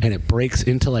track, and it breaks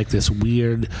into like this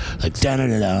weird like da da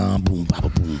da da boom ba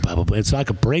boom ba boom. It's like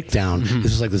a breakdown.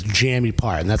 This is like this jammy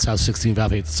part, and that's how 16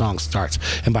 Valve Hate the song starts.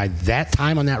 And by that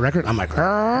time on that record, I'm like.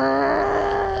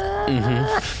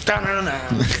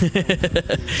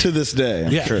 To this day,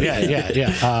 I'm sure.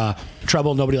 Yeah.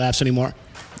 Trouble, Nobody Laughs Anymore.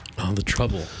 Oh, the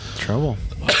Trouble.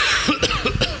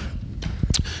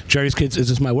 Jerry's Kids, Is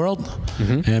This My World?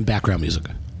 And background music.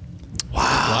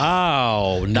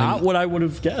 Wow. Not what I would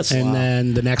have guessed. And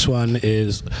then the next one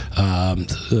is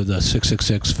the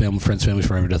 666 Friends, Family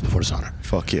Forever, Death Before Dishonor.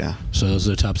 Fuck yeah. So those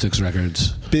are the top 6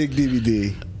 records. Big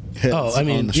DVD hits. Oh, I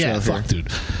mean, on the yeah, show fuck, here.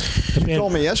 dude. You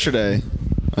told me yesterday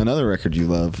another record you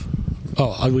love.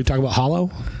 Oh, are we talking about Hollow?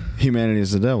 Humanity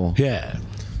is the Devil. Yeah.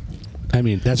 I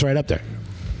mean, that's right up there.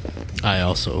 I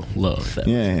also love that.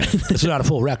 Yeah. It's not a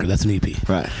full record. That's an EP.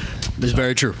 Right. It's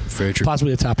very true. Very true.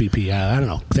 Possibly a top EP. I don't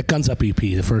know. The Guns Up EP,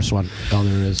 the first one. All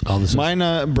there is. All this.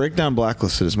 Mine, Breakdown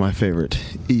Blacklisted is my favorite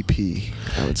EP.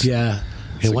 I would say. Yeah.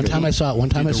 Yeah, one time I saw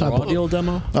audio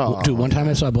demo. Oh. Dude, one time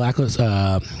I saw Blacklist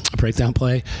Breakdown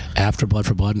play after Blood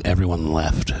for Blood, and everyone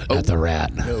left at the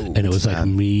Rat, and it was like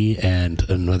me and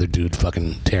another dude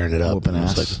fucking tearing it up. Open It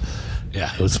was ass. like,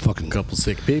 yeah, it was fucking. Couple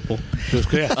sick people. It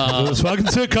was, it was fucking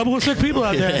sick. Couple of sick people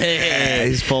out there. Yeah,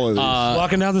 he's full of these.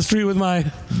 Walking down the street with my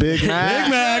Big Mac.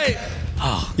 Big Mac.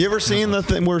 You ever seen the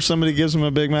thing where somebody gives them a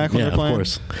Big Mac when Yeah, they're of playing?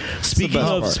 course. the best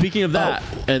part. Speaking of that,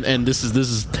 and this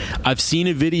is, I've seen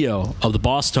a video of the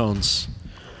Boss Tones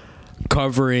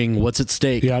covering "What's at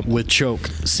Stake" with Choke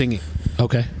singing,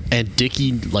 Okay. and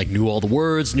Dickie like knew all the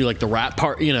words, knew like the rap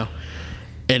part,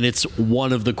 and it's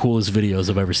one of the coolest videos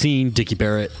I've ever seen. Dickie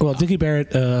Barrett. Well, Dickie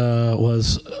Barrett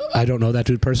I don't know that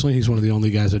dude personally. He's one of the only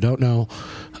guys I don't know.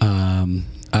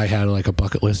 I had like a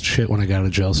bucket list shit when I got out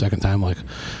of jail second time,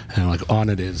 and like on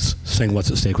it is sing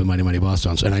 "What's at Stake" with Mighty Mighty Boss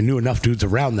Tones, and I knew enough dudes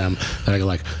around them that I could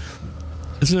like,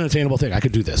 this is an attainable thing. I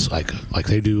could do this, like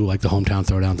they do like the hometown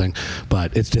throwdown thing,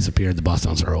 but it's disappeared. The Boss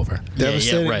Tones are over.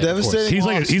 Devastating. right, Devastating.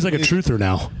 He's like a truther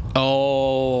now.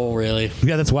 Oh, really?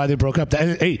 Yeah, that's why they broke up.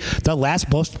 Hey, the last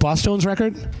Boss Tones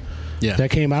record. Yeah.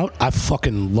 That came out. I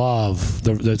fucking love.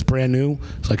 It's brand new.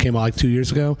 So it came out like 2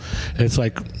 years ago. It's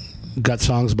like got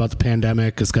songs about the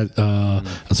pandemic. It's got a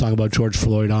song about George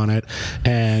Floyd on it,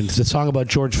 and the song about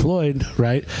George Floyd,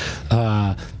 right?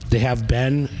 They have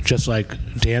Ben just like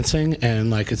dancing, and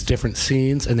like it's different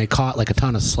scenes, and they caught like a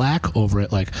ton of slack over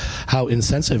it, like how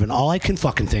insensitive. And all I can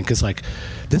fucking think is like,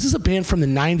 this is a band from the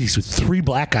 '90s with 3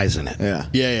 black guys in it. Yeah.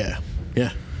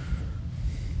 Yeah.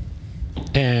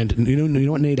 And you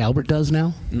know what Nate Albert does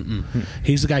now?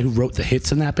 He's the guy who wrote the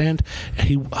hits in that band.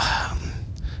 And I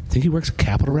think he works at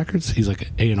Capitol Records. He's like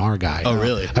an A&R guy. Oh,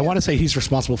 really? I want to say he's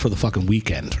responsible for the fucking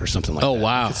Weekend or something like that. Oh,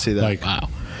 wow. I could see that. Like, Wow.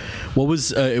 What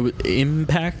was it was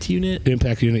Impact Unit?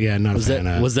 Impact Unit, yeah, not Was a fan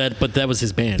that of. was that? But that was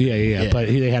his band. Yeah. But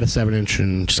they had a 7-inch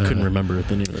and Just couldn't remember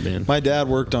the name of the band. My dad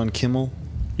worked on Kimmel.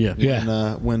 Yeah.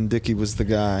 Yeah. When Dickie was the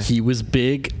guy. He was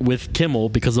big with Kimmel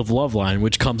because of Loveline,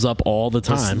 which comes up all the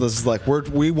time. This is like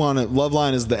we want it.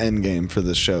 Loveline is the end game for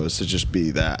this show, is to just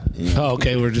be that. Oh,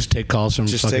 okay. We'll just take calls from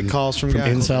Just fucking, take calls from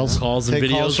guys. incels. Calls and Take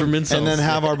videos calls from incels. and then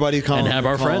have our buddy Colin And have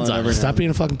our call friends in on. every Stop now being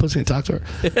a fucking pussy and talk to her.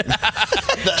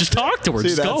 Just talk to her. See,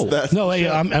 Just go. that's No, hey,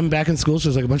 I'm back in school, so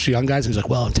there's like a bunch of young guys, and he's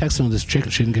like, well, I'm texting with this chick,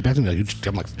 and she didn't get back to me.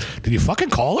 I'm like, did you fucking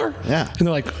call her? Yeah. And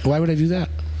they're like, why would I do that?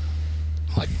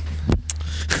 I'm like,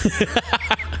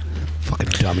 fucking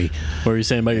dummy. What were you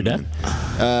saying about your dad?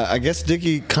 I guess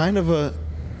Dickie kind of a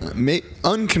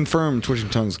unconfirmed Twitching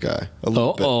Tongues guy. A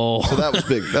little Uh-oh. bit. So that was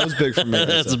big. That was big for me.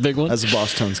 That's a big one. As a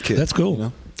Boss Tones kid. That's cool. You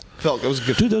know? Felt it was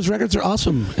good. Dude, those records are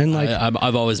awesome. And like,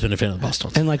 I've always been a fan of the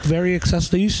Boston. and like very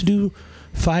accessible. They used to do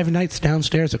 5 nights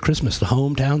downstairs at Christmas, the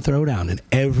hometown throwdown, and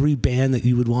every band that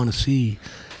you would want to see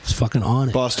is fucking on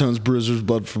it. Boss Tones, Bruisers,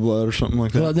 Blood for Blood, or something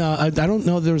like that. Well, no, I don't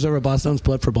know if there was ever a Boston's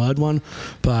Blood for Blood one,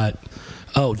 but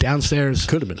downstairs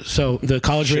Could have been. So the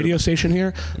college radio station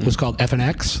here was called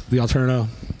FNX. The alternative,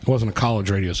 it wasn't a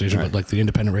college radio station, but like the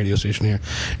independent radio station here,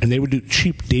 and they would do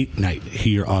cheap date night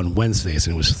here on Wednesdays,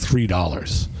 and it was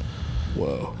 $3.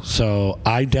 Whoa. So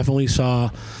I definitely saw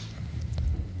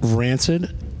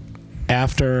Rancid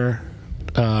after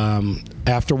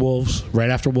Wolves. Right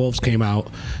after Wolves came out,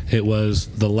 it was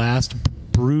the last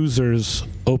Bruiser's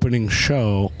opening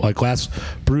show, like last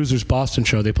Bruiser's Boston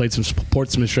show. They played some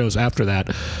Portsmouth shows after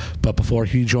that, but before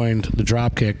he joined the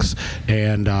Dropkicks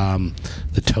and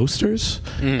the Toasters.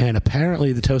 And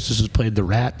apparently the Toasters has played the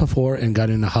Rat before and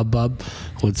got in a hubbub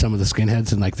with some of the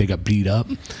skinheads, and like they got beat up.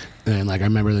 And like I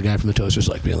remember the guy from the Toasters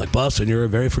like being like, "Boston, you're a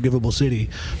very forgivable city."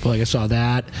 But like I saw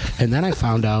that, and then I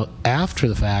found out after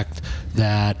the fact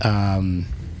that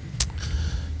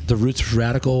the Roots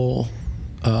Radical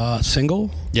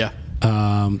single,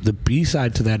 the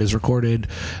B-side to that is recorded.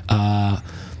 There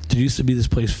used to be this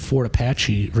place, Fort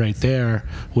Apache, right there,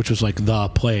 which was like the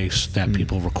place that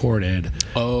people recorded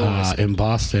in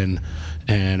Boston,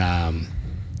 and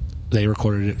they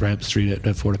recorded it right up the street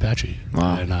at Fort Apache.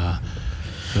 Wow. And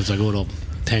it's like a little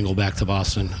tangle back to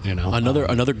Boston, you know.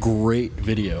 Another great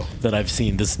video that I've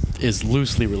seen. This is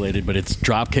loosely related, but it's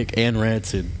Dropkick and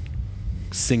Rancid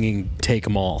singing "Take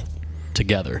 'Em All"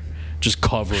 together, just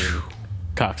covering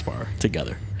Coxbar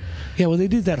together. Yeah, well, they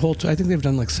did that whole. I think they've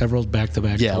done like several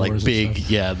back-to-back. Yeah, tours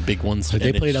like big ones. Like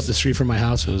they played up the street from my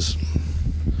house. It was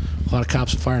a lot of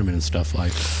cops and firemen and stuff.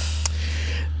 Like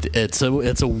it's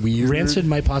a weird. Rancid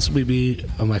might possibly be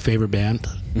my favorite band.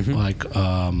 Like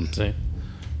Same.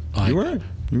 You're right.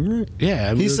 Yeah,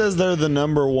 I mean, He says they're the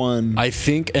number one. I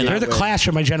think, and they're the Clash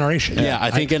of my generation. Yeah,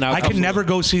 I think, and I can never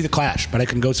go see the Clash, but I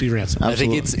can go see Rancid. I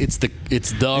think it's the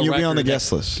And you'll be on the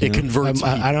guest list. It converts.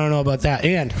 I don't know about that.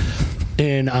 And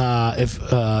if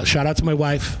shout out to my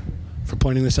wife for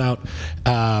pointing this out.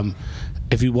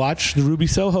 If you watch the Ruby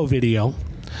Soho video,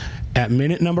 at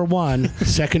minute number 1,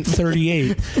 second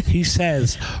 38, he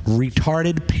says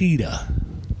retarded PETA.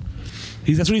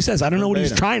 That's what he says. I don't know what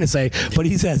he's trying to say, but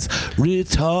he says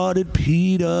retarded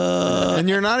PETA. And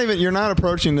you're not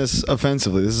approaching this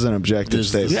offensively. This is an objective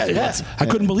statement. Yeah. I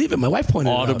couldn't believe it. My wife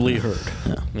pointed audibly it out.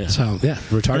 heard. Yeah. So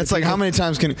retarded. And it's like, PETA. how many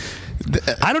times can?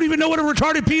 I don't even know what a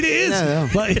retarded PETA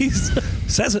is, but he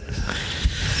says it.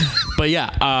 But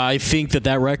yeah, I think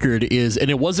that record is,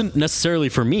 and it wasn't necessarily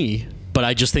for me, but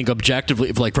I just think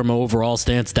objectively, like from an overall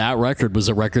stance, that record was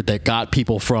a record that got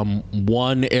people from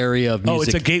one area of music. Oh,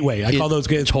 it's a gateway. I call those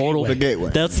total the gateway.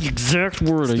 That's the exact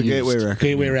word I used. Gateway record.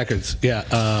 Gateway Records.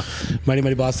 Yeah. Mighty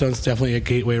Mighty Boston's definitely a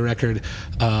gateway record.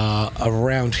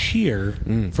 Around here,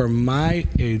 for my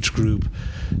age group,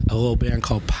 a little band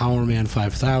called Power Man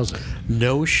 5000.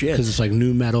 No shit. Because it's like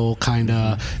new metal, kind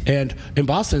of. And in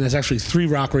Boston, there's actually 3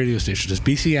 rock radio stations. There's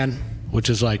BCN, which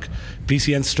is like,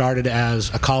 BCN started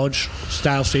as a college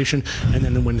style station and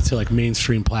then it went into like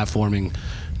mainstream platforming,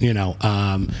 you know.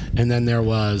 And then there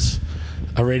was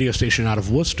a radio station out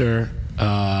of Worcester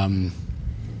called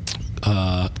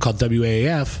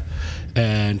WAAF.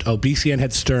 And BCN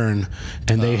had Stern,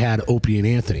 and they had Opie and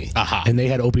Anthony, and they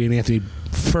had Opie and Anthony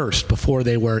first before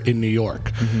they were in New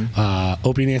York.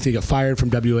 Opie and Anthony got fired from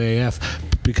WAAF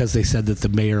because they said that the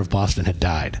mayor of Boston had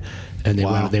died, and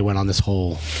they went on this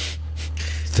whole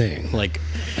thing. Like,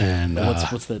 and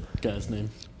what's that guy's name?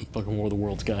 Fucking War of the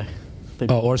Worlds guy.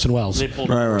 Orson Welles. They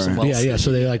pulled Orson Welles. Yeah.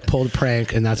 So they like pulled a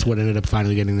prank, and that's what ended up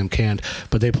finally getting them canned.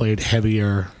 But they played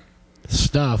heavier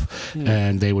stuff,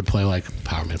 and they would play like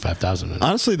Power Man 5000.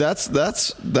 Honestly, that's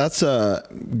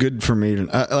good for me.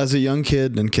 As a young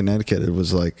kid in Connecticut, it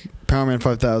was like Power Man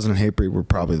 5000 and Hatebreed were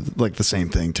probably like the same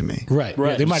thing to me. Right.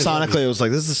 Right. They might Sonically, it was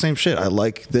like, this is the same shit. I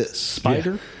like this.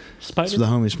 Spider? It's the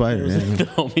homie Spider. Yeah. The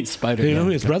homie Spider. You know who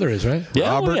his brother is, right?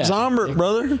 Yeah, Robert Zombert,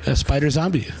 brother. A Spider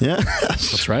Zombie. Yeah,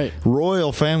 That's right.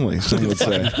 Royal family, some would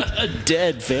say. A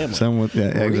dead family.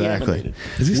 Exactly.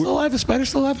 Is he still alive? Is Spider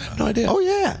still alive? I have no idea. Oh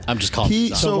yeah, I'm just calling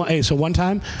him So one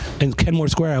time in Kenmore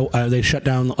Square, they shut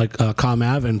down like Com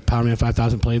Ave, and Power Man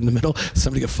 5000 played in the middle.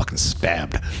 Somebody got fucking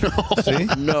stabbed. See?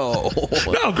 No.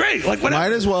 No, great. Like whatever.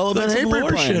 Might as well have been Hatebreed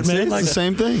playing. Shit, See, man. it's Like, the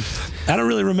same thing. I don't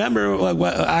really remember.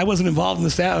 Like, I wasn't involved in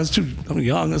the stat. I'm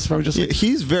young. That's probably just. Like,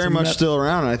 He's very much still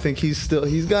around. I think he's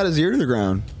got his ear to the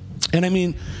ground. And I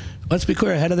mean, let's be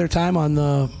clear, ahead of their time on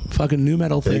the fucking new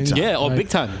metal thing. Yeah, big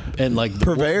time. And like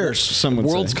Purveyors, some would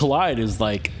Worlds say. Collide is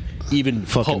like even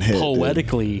Fucking hit,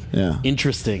 poetically yeah.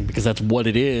 interesting because that's what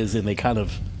it is, and they kind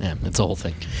of it's a whole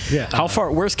thing. Yeah. How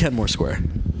far? Where's Kenmore Square?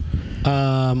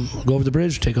 Go over the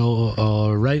bridge, take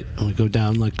a right, and we go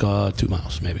down like 2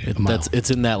 miles, maybe a mile. It's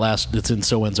in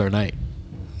So Ends Our Night.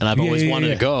 And I've always wanted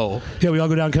to go. Yeah, we all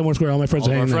go down Kenmore Square. All my friends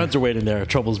All are our hanging friends are waiting there.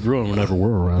 Trouble's brewing whenever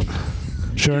we're around.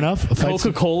 Sure enough, a fight's-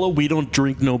 Coca-Cola, we don't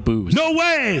drink no booze. No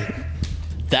way!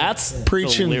 That's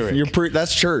Preaching. the lyric.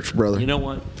 That's church, brother. You know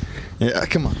what? Yeah,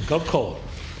 come on. Coca-Cola.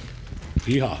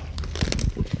 Yeehaw.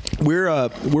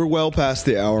 We're well past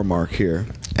the hour mark here,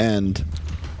 and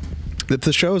if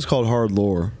the show is called Hard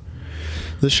Lore,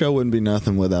 The show wouldn't be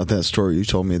nothing without that story you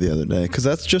told me the other day, because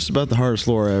that's just about the hardest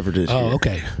lore I ever did. Oh, here.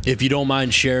 okay. If you don't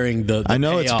mind sharing the I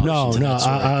know it's payoff to that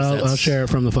story, 'cause I'll share it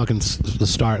from the fucking the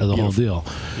start of the whole deal.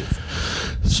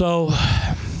 So,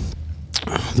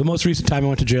 the most recent time I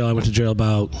went to jail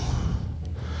about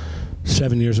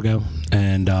 7 years ago,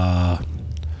 and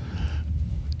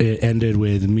it ended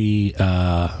with me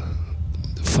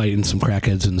fighting some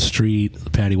crackheads in the street.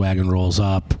 The paddy wagon rolls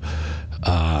up.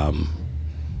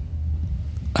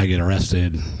 I get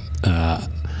arrested. I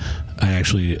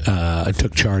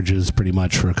took charges pretty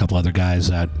much for a couple other guys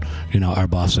that, are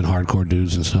Boston hardcore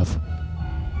dudes and stuff.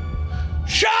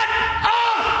 Shut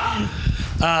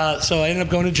up! So I ended up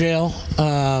going to jail.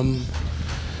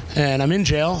 And I'm in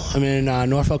jail. I'm in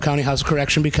Norfolk County House of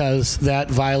Correction because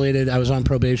that violated. I was on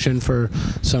probation for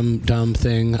some dumb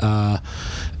thing.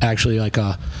 Actually, like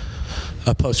a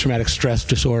post-traumatic stress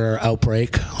disorder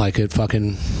outbreak. Like it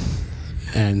fucking.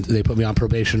 And they put me on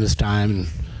probation this time and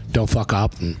don't fuck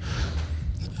up. And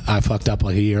I fucked up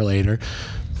like a year later.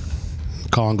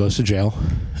 Colin goes to jail.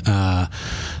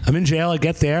 I'm in jail. I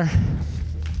get there.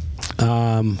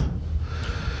 I'm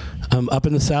up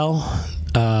in the cell.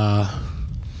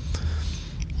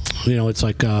 It's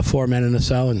like 4 men in a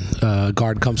cell, and a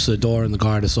guard comes to the door, and the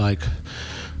guard is like,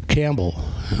 Campbell.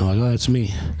 And I'm like, oh, that's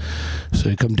me. So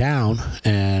they come down,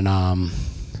 and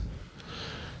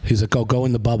he's like, oh, go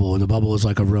in the bubble. And the bubble is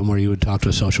like a room where you would talk to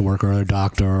a social worker or a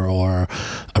doctor or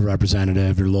a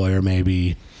representative, your lawyer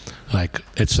maybe. Like,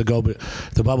 it's the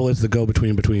bubble is the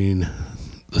go-between between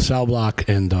the cell block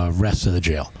and the rest of the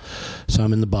jail. So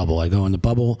I'm in the bubble. I go in the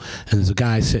bubble, and there's a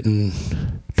guy sitting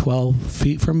 12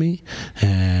 feet from me,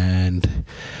 and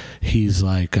he's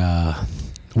like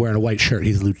wearing a white shirt.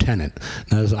 He's a lieutenant.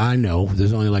 Now, as I know,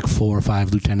 there's only like 4 or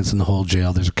 5 lieutenants in the whole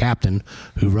jail. There's a captain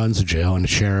who runs the jail and a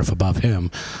sheriff above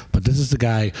him, but this is the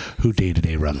guy who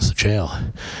day-to-day runs the jail.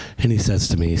 And he says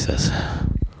to me, he says,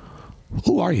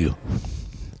 who are you?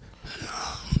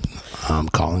 I'm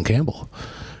Colin Campbell.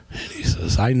 And he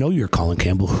says, I know you're Colin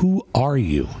Campbell. Who are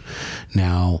you?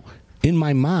 Now, in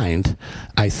my mind,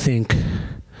 I think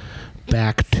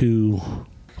back to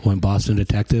when Boston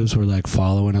detectives were like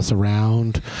following us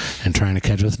around and trying to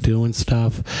catch us doing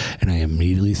stuff. And I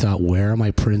immediately thought, where are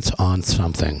my prints on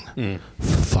something?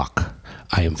 Fuck.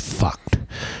 I am fucked.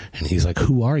 And he's like,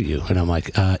 who are you? And I'm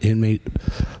like, inmate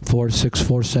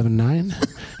 46479.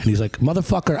 And he's like,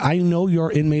 motherfucker, I know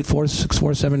you're inmate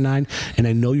 46479, and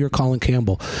I know you're Colin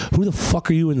Campbell. Who the fuck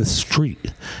are you in the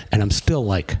street? And I'm still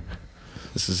like,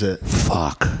 this is it.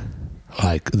 Fuck.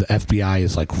 Like, the FBI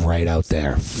is like right out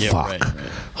there. Yeah, fuck. right.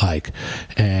 Like,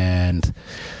 and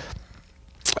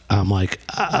I'm like,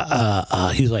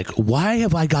 he's like, why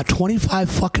have I got 25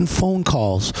 fucking phone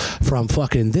calls from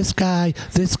fucking this guy?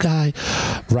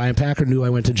 Ryan Packer knew I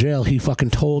went to jail. He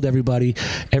fucking told everybody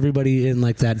in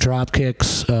like that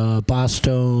Dropkicks,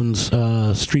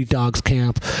 Boston's, Street Dogs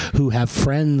camp, who have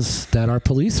friends that are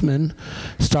policemen,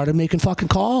 started making fucking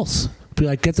calls. Be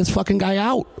like, get this fucking guy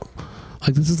out.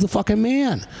 Like, this is the fucking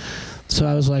man. So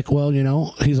I was like, well,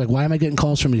 he's like, why am I getting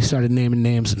calls from him? He started naming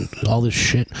names and all this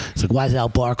shit. He's like, why is Al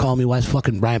Barr calling me? Why is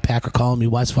fucking Ryan Packer calling me?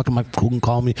 Why is fucking Mike Coogan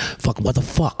calling me? Fuck, what the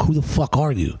fuck? Who the fuck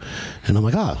are you? And I'm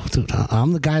like, oh, dude,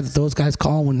 I'm the guy that those guys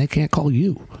call when they can't call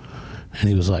you. And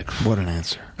he was like, what an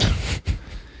answer.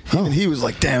 Even he was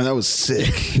like, damn, that was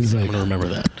sick. He's like, I'm going to remember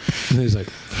that. And he's like,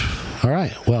 all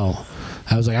right, well,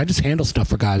 I was like, I just handle stuff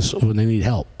for guys when they need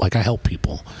help. Like, I help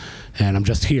people. And I'm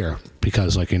just here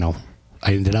because, like,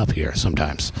 I ended up here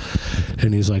sometimes.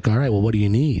 And he's like, all right, well, what do you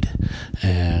need?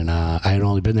 And I had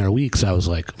only been there a week, so I was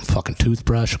like, fucking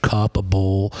toothbrush, a cup, a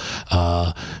bowl.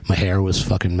 My hair was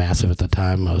fucking massive at the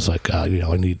time. I was like, I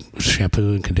need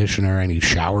shampoo and conditioner. I need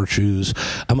shower shoes.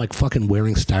 I'm like fucking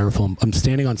wearing styrofoam. I'm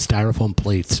standing on styrofoam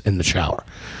plates in the shower.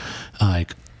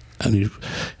 Like, and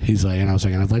he's like, and I was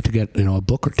like, and I'd like to get, a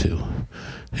book or two.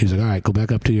 He's like, all right, go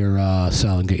back up to your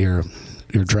cell and get your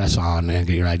dress on and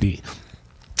get your ID.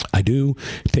 I do.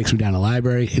 He takes me down to the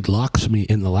library. He locks me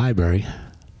in the library.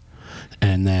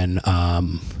 And then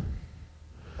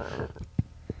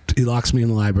he locks me in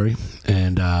the library.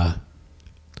 And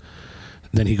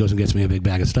then he goes and gets me a big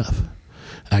bag of stuff.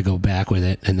 I go back with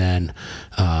it. And then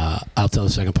I'll tell the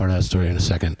second part of that story in a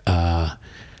second.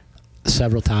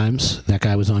 Several times that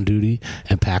guy was on duty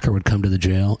and Packer would come to the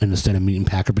jail, and instead of meeting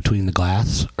Packer between the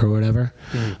glass or whatever,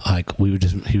 like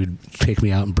he would take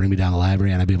me out and bring me down the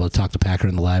library, and I'd be able to talk to Packer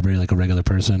in the library like a regular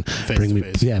person. Bring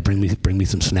me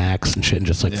some snacks and shit, and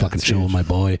just like fucking chill with my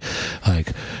boy.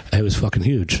 Like, it was fucking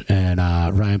huge. And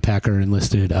Ryan Packer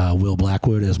enlisted Will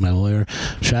Blackwood as my lawyer.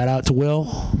 Shout out to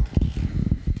Will.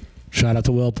 Shout out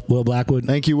to Will Blackwood.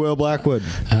 Thank you, Will Blackwood.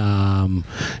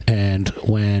 And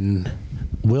when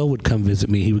Will would come visit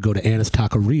me, he would go to Anna's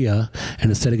Taqueria, and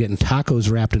instead of getting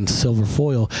tacos wrapped in silver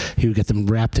foil, he would get them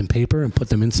wrapped in paper and put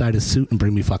them inside his suit and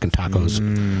bring me fucking tacos.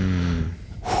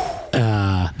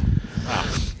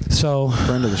 So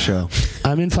Friend of the show.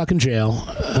 I'm in fucking jail,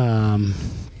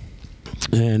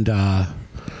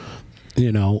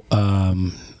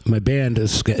 my band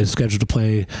is scheduled to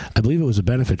play, I believe it was a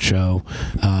benefit show,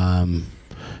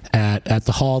 at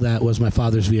the hall that was my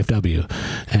father's VFW,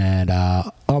 and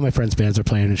all my friends' bands are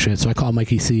playing and shit. So I call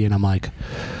Mikey C and I'm like,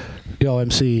 "Yo,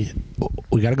 MC,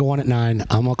 we got to go on at 9.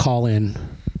 I'm gonna call in,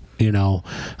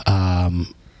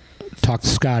 talk to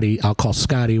Scotty. I'll call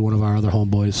Scotty, one of our other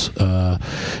homeboys,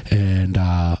 and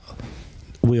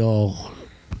we'll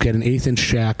get an 1/8-inch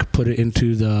jack, put it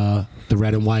into the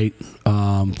red and white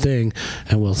thing,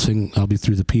 and we'll sing. I'll be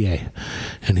through the PA."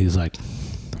 And he's like,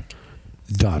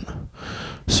 "Done."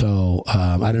 So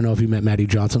I don't know if you met Matty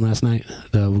Johnson last night,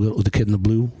 the kid in the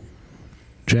blue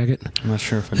jacket. I'm not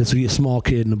sure if it's a small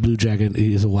kid in a blue jacket.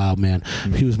 He's a wild man.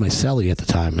 Mm-hmm. He was my cellie at the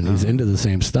time, and he's into the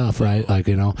same stuff, right? Like,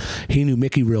 he knew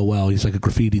Mickey real well. He's like a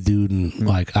graffiti dude, and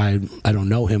like I don't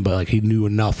know him, but like he knew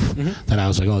enough that I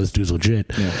was like, "Oh, this dude's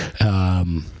legit." Yeah.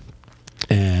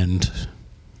 And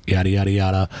yada yada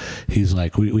yada. He's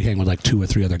like, we hang with like 2 or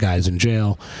 3 other guys in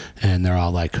jail, and they're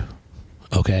all like,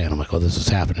 "Okay," and I'm like, "Oh, this is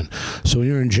happening." So when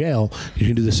you're in jail, you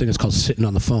can do this thing. It's called sitting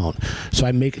on the phone. So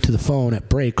I make it to the phone at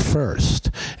break first,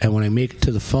 and when I make it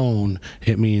to the phone,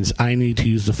 it means I need to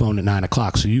use the phone at 9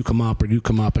 o'clock. So you come up,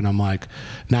 and I'm like,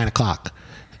 9 o'clock,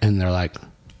 and they're like,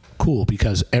 "Cool,"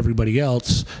 because everybody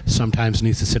else sometimes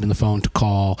needs to sit in the phone to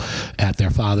call at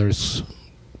their father's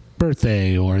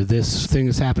birthday, or this thing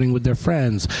is happening with their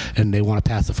friends, and they want to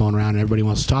pass the phone around, and everybody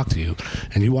wants to talk to you,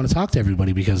 and you want to talk to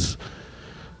everybody because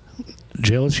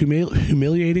jail is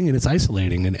humiliating and it's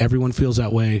isolating, and everyone feels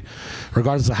that way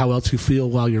regardless of how else you feel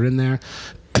while you're in there.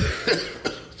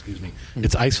 Excuse me.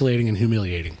 It's isolating and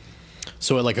humiliating.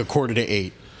 So at like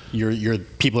 7:45, your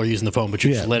people are using the phone, but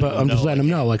you're just letting them know. I'm just letting them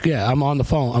know, like, yeah, I'm on the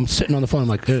phone. I'm sitting on the phone. I'm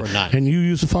like, for 9. And you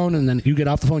use the phone, and then you get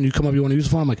off the phone, you come up, you want to use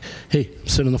the phone. I'm like, "Hey, I'm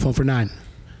sitting on the phone for 9.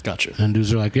 Gotcha. And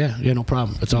dudes are like, yeah, no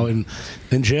problem. It's all in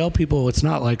jail. People, it's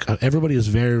not like everybody is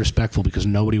very respectful because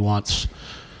nobody wants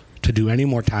to do any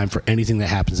more time for anything that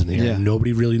happens in here. Yeah.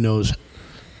 Nobody really knows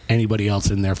anybody else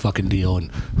in their fucking deal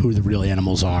and who the real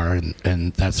animals are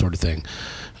and that sort of thing.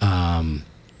 So I'm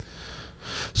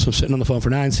sitting on the phone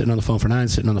for 9, sitting on the phone for 9,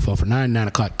 sitting on the phone for 9. 9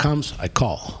 o'clock comes, I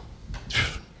call.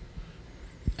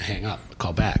 I hang up, I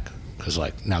call back. Because,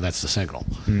 like, now that's the signal.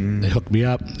 They hook me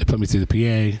up. They put me through the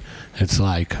PA. It's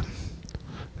like,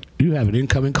 "You have an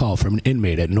incoming call from an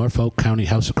inmate at Norfolk County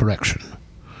House of Correction."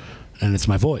 And it's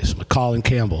my voice, Colin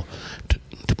Campbell.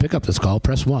 To pick up this call,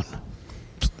 press 1.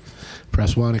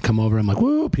 Press 1, I come over, I'm like,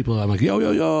 "Woo!" I'm like, "Yo,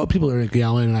 yo, yo!" People are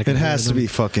yelling, and I can It has to be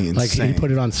fucking insane. Like, he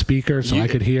put it on speaker so I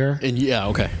could hear. And yeah,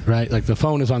 okay. Right? Like, the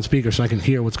phone is on speaker so I can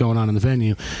hear what's going on in the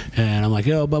venue. And I'm like,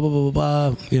 "Yo, blah, blah, blah,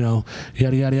 blah, blah," yada,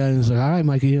 yada, yada. And he's like, "All right,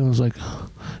 Mikey." And I was like,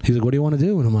 he's like, "What do you want to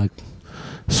do?" And I'm like,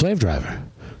 "Slave driver."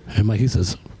 And Mikey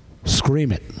says,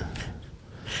 "Scream it."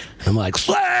 I'm like,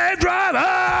 "Slave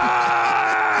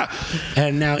driver!"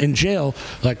 And now in jail,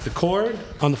 like, the cord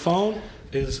on the phone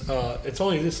is it's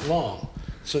only this long,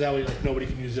 so that way, like, nobody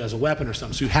can use it as a weapon or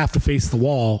something. So you have to face the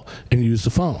wall and use the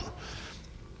phone.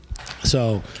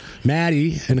 So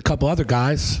Maddie and a couple other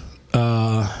guys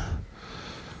are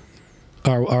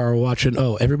watching.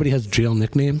 Oh, everybody has jail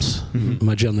nicknames. Mm-hmm.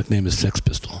 My jail nickname is Sex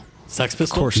Pistol. Sex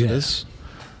Pistol? Of course it is.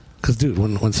 Because, dude,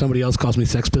 when somebody else calls me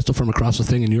Sex Pistol from across the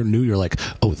thing and you're new, you're like,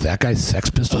 "Oh, that guy's Sex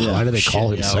Pistol? Yeah. Why do they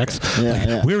call him Sex?" Okay.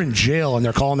 Yeah, like, we're in jail and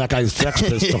they're calling that guy Sex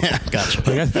Pistol. Yeah, gotcha.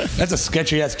 Like, that's a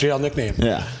sketchy-ass jail nickname.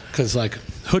 Yeah. Because, like,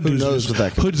 hood dudes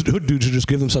just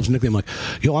give themselves a nickname like,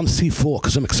 "Yo, I'm C4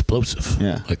 because I'm explosive."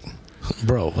 Yeah. Like,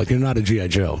 bro, like, you're not a G.I.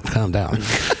 Joe. Calm down.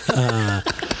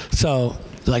 So,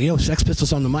 they're like, "Yo, Sex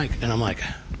Pistol's on the mic." And I'm like,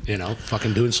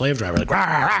 fucking doing Slave Driver. Like, "Rah,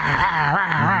 rah, rah,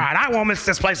 rah, and I won't miss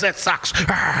this place. That sucks."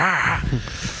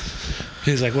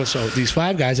 He's like, "Well, so these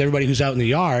 5 guys, everybody who's out in the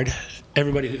yard,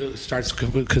 everybody who starts,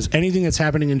 because anything that's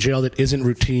happening in jail that isn't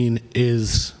routine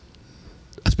is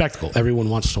a spectacle. Everyone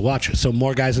wants to watch it. So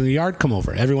more guys in the yard come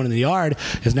over. Everyone in the yard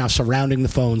is now surrounding the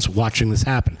phones, watching this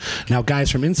happen. Now,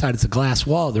 guys from inside, it's a glass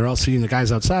wall. They're all seeing the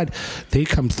guys outside. They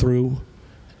come through,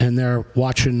 and they're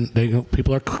watching.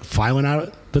 People are filing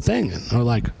out the thing, and they're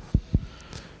like,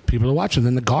 people are watching.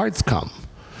 Then the guards come,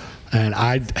 and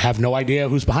I have no idea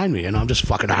who's behind me, and I'm just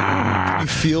fucking. You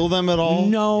feel them at all?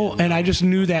 No, and I just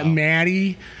knew that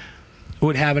Maddie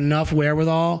would have enough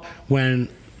wherewithal when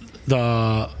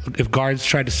if guards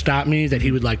tried to stop me, that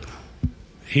he would, like,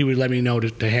 he would let me know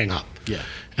to hang up. Yeah.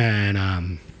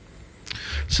 And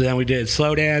so then we did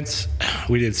Slow Dance.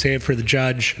 We did Save for the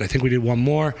Judge. And I think we did one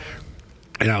more.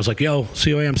 And I was like, yo,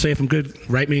 COA, I'm safe. I'm good.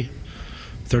 Write me.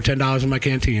 Throw $10 in my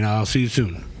canteen. I'll see you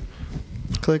soon.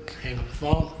 Click. Hang up the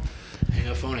phone.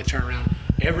 I turn around.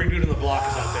 Every dude in the block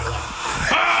is out there like,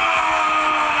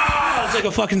 ah! It's like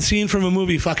a fucking scene from a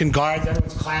movie. Fucking guards.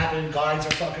 Everyone's clapping. Guards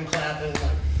are fucking clapping.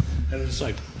 And it's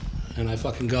like, and I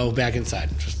fucking go back inside.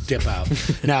 Just dip out.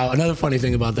 Now, another funny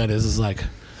thing about that is like,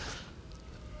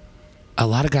 a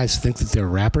lot of guys think that they're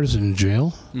rappers in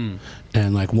jail,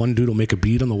 and like one dude will make a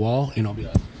beat on the wall, be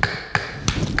like,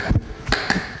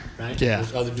 right? Yeah.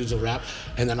 There's other dudes will rap,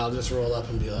 and then I'll just roll up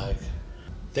and be like,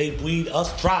 they bleed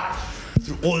us dry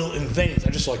through oil and veins. I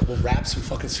just like will rap some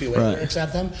fucking COA lyrics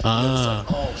at them. And it's like,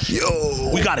 oh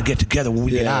shit, we got to get together when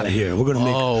we get out of here. We're gonna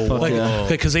make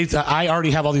because I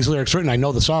already have all these lyrics written. I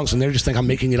know the songs, and they just think I'm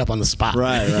making it up on the spot.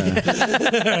 Right.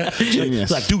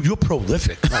 Genius. Like, dude, you're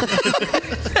prolific.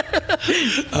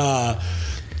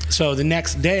 So the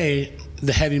next day,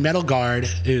 the heavy metal guard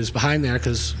is behind there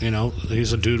because,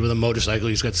 he's a dude with a motorcycle.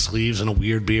 He's got sleeves and a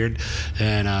weird beard.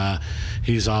 And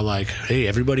he's all like, hey,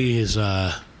 everybody is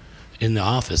in the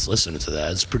office listening to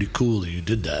that. It's pretty cool that you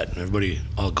did that. And everybody,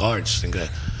 all guards think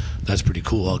that's pretty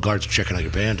cool. All guards are checking out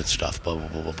your band and stuff, blah, blah,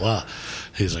 blah, blah, blah.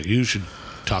 He's like, you should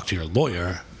talk to your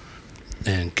lawyer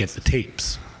and get the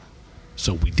tapes.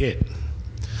 So we did.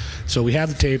 So we have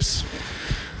the tapes.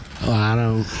 I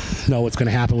don't know what's going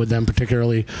to happen with them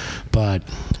particularly, but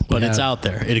it's out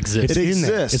there. It exists. It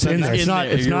exists. It's in there. It's not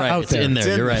out there. It's in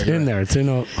there. You're right. It's in there. It's in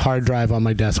a hard drive on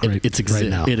my desk right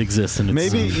now. It exists. And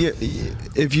Maybe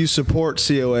if you support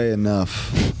COA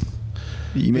enough,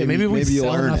 maybe we you'll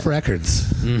sell earn enough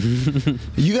records.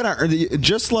 You gotta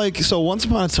just like so. Once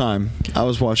upon a time, I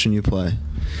was watching you play.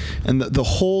 And the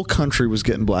whole country was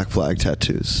getting black flag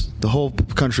tattoos. The whole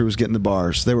country was getting the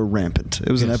bars. They were rampant. It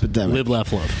was an epidemic. Live,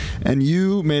 laugh, love. And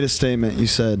you made a statement. You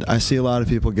said, I see a lot of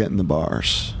people getting the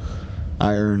bars.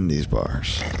 I earned these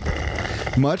bars.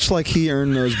 Much like he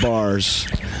earned those bars,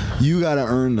 you got to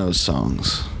earn those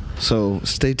songs. So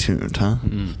stay tuned, huh?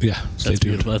 Yeah, stay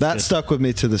tuned. That stuck with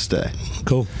me to this day.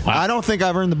 Cool. Wow. I don't think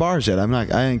I've earned the bars yet.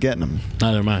 I ain't getting them.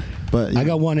 Neither am I. But I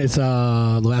got one. It's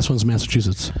the last one's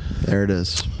Massachusetts. There it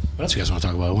is. What else you guys want to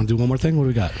talk about? Want to do one more thing? What do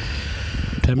we got?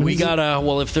 10 minutes? We got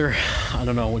if they're, I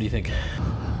don't know. What do you think?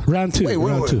 Round two. Wait,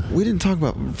 we didn't talk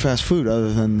about fast food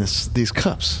other than these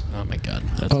cups. Oh my God.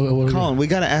 Colin, we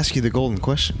got to ask you the golden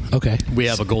question. Okay. We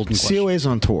have a golden question. COA's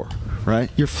on tour, right?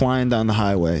 You're flying down the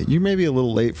highway. You may be a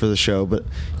little late for the show, but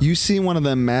you see one of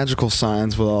them magical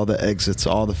signs with all the exits,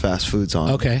 all the fast foods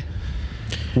on. Okay.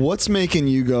 What's making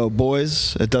you go,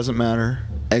 boys, it doesn't matter,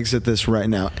 exit this right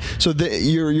now? So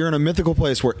you're in a mythical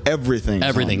place where everything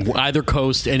either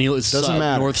coast, doesn't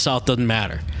matter. North, south, doesn't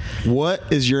matter. What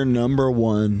is your number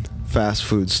one fast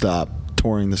food stop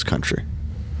touring this country?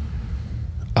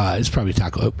 It's probably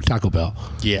Taco Bell.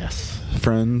 Yes.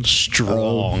 Friends,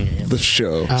 strong the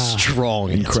show,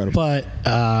 strong, incredible. But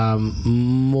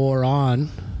more on,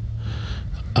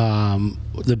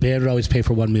 the band would always pay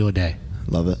for one meal a day.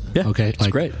 Love it. Yeah. Okay. It's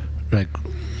great. Like,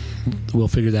 we'll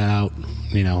figure that out.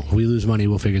 If we lose money,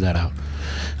 we'll figure that out.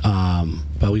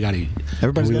 But we got to eat.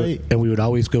 Everybody's got to eat. And we would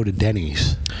always go to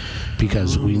Denny's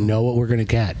because we know what we're going to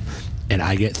get. And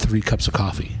I get 3 cups of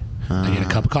coffee. I get a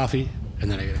cup of coffee,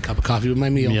 and then I get a cup of coffee with my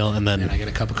meal, and then I get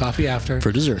a cup of coffee after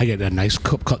for dessert. I get a nice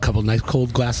couple nice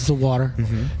cold glasses of water,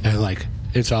 and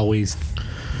it's always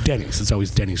Denny's. It's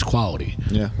always Denny's quality.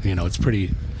 Yeah. It's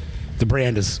pretty. The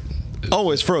brand is.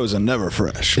 Always frozen, never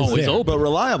fresh. Always open. But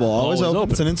reliable, always open.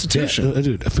 It's an institution. Yeah,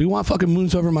 dude, if we want fucking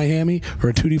moons over Miami or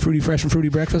a Tutti Frutti Fresh and Fruity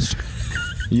breakfast,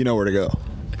 you know where to go.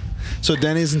 So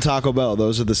Denny's and Taco Bell,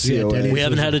 those are the COA. We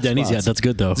haven't had a Denny's yet. That's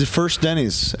good, though. The first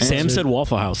Denny's. Sam said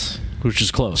Waffle House, which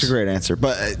is close. It's a great answer.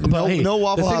 But no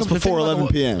Waffle House before 11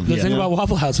 p.m. The thing about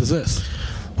Waffle House is this.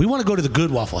 We want to go to the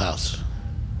good Waffle House.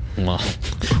 Well.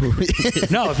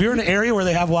 No, if you're in an area where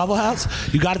they have Waffle House,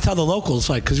 you got to tell the locals,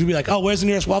 because you'll be like, oh, where's the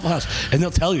nearest Waffle House? And they'll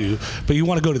tell you, but you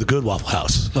want to go to the good Waffle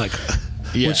House.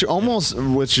 Yeah.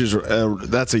 Which is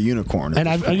that's a unicorn.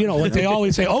 And they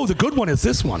always say, oh, the good one is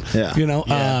this one. Yeah.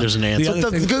 There's an answer.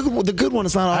 The good one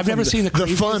is not. I've never seen the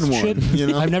fun shit.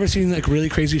 one. I've never seen really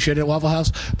crazy shit at Waffle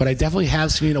House, but I definitely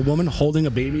have seen a woman holding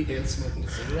a baby and smoking a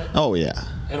cigarette. Oh yeah.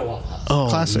 At a Waffle House. Oh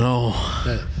classic. No.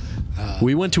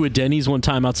 We went to a Denny's one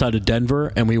time outside of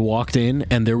Denver, and we walked in,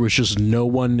 and there was just no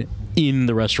one in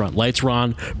the restaurant. Lights were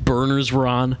on, burners were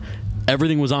on,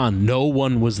 Everything was on. No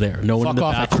one was there. No one in Fuck the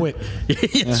off, I bathroom.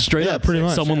 quit. Straight Yeah, up. pretty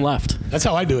much. Someone left. That's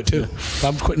how I do it too. If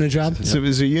I'm quitting a job. So it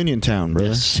was a union town,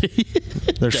 brother.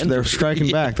 They're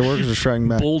striking back. The workers are striking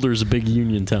back. Boulder's a big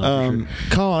union town.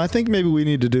 Colin, I think maybe we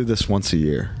need to do this once a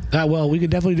year. Well, we could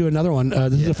definitely do another one.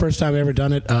 This is the first time I've ever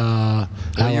done it. Well,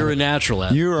 you're a natural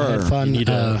at it. You I are. had fun. You need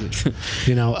a-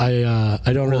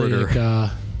 I don't really Order.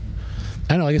 like.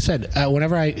 I know, like I said,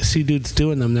 whenever I see dudes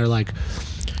doing them, they're like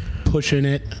pushing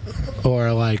it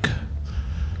or like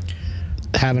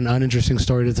have an uninteresting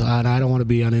story to tell. And I don't want to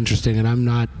be uninteresting, and I'm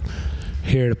not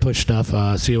here to push stuff.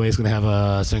 COA is going to have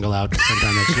a single out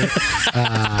sometime next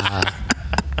year.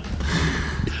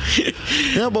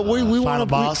 Yeah, but we want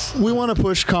to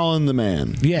push Colin the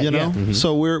man. Yeah, you know. yeah. Mm-hmm.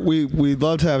 So we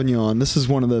loved having you on. This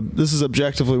is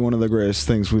objectively one of the greatest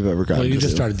things we've ever gotten. Well, you to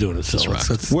just do. started doing it, so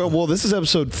that's Well, this is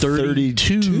episode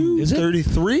 32. Is it?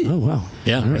 33. oh wow,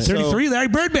 Yeah, All right. right. 33, Larry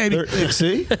Bird, baby.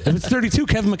 See, If it's 32,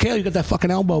 Kevin McHale, you got that fucking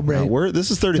elbow braid.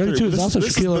 this is 33. 32 is This- also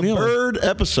this Shaquille is the O'Neal. Bird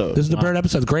episode. This is the Bird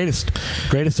episode, the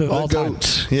greatest of all time.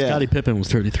 Goat. Yeah. Scottie Pippen was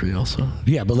 33 also.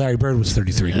 Yeah, but Larry Bird was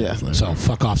 33. Yeah. So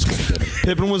fuck off, Scottie Pippen.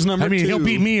 Pippen was number I mean, 2. he'll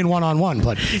beat me in one-on-one,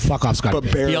 but fuck off, Scottie But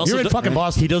Pippen. barely. He also You're in fucking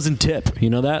Boston. He doesn't tip. You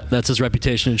know that? That's his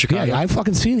reputation in Chicago. Yeah, I've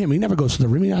fucking seen him. He never goes to the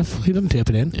rim. He doesn't tip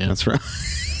it in. Yeah. That's right.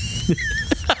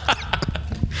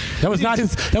 That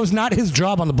was not his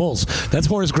job on the Bulls. That's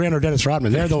Horace Grant or Dennis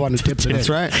Rodman. They're the one who tips it That's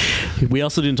in. right. We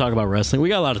also didn't talk about wrestling. We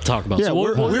got a lot to talk about. Yeah, so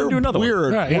we're gonna do another one.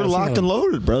 We're Right, yeah, we're let's do locked and another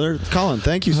loaded, brother. Colin,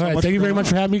 thank you so All right, much. thank you very much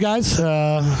for having me, guys.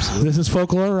 This is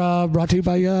Folklore, brought to you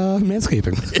by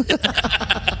Manscaping.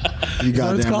 You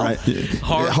goddamn called? right.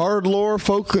 Hard lore,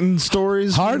 folk and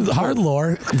stories. Hard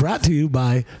lore, brought to you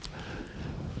by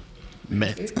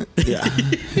Man. Yeah.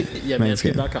 Yeah,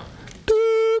 Manscaped. manscaped.com.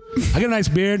 I got a nice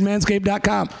beard,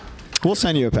 manscaped.com. We'll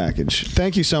send you a package.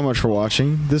 Thank you so much for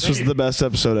watching. This was the best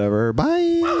episode ever.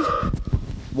 Bye.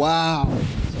 Wow.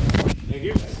 Thank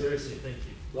you. Seriously, thank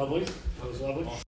you. Lovely. That was lovely.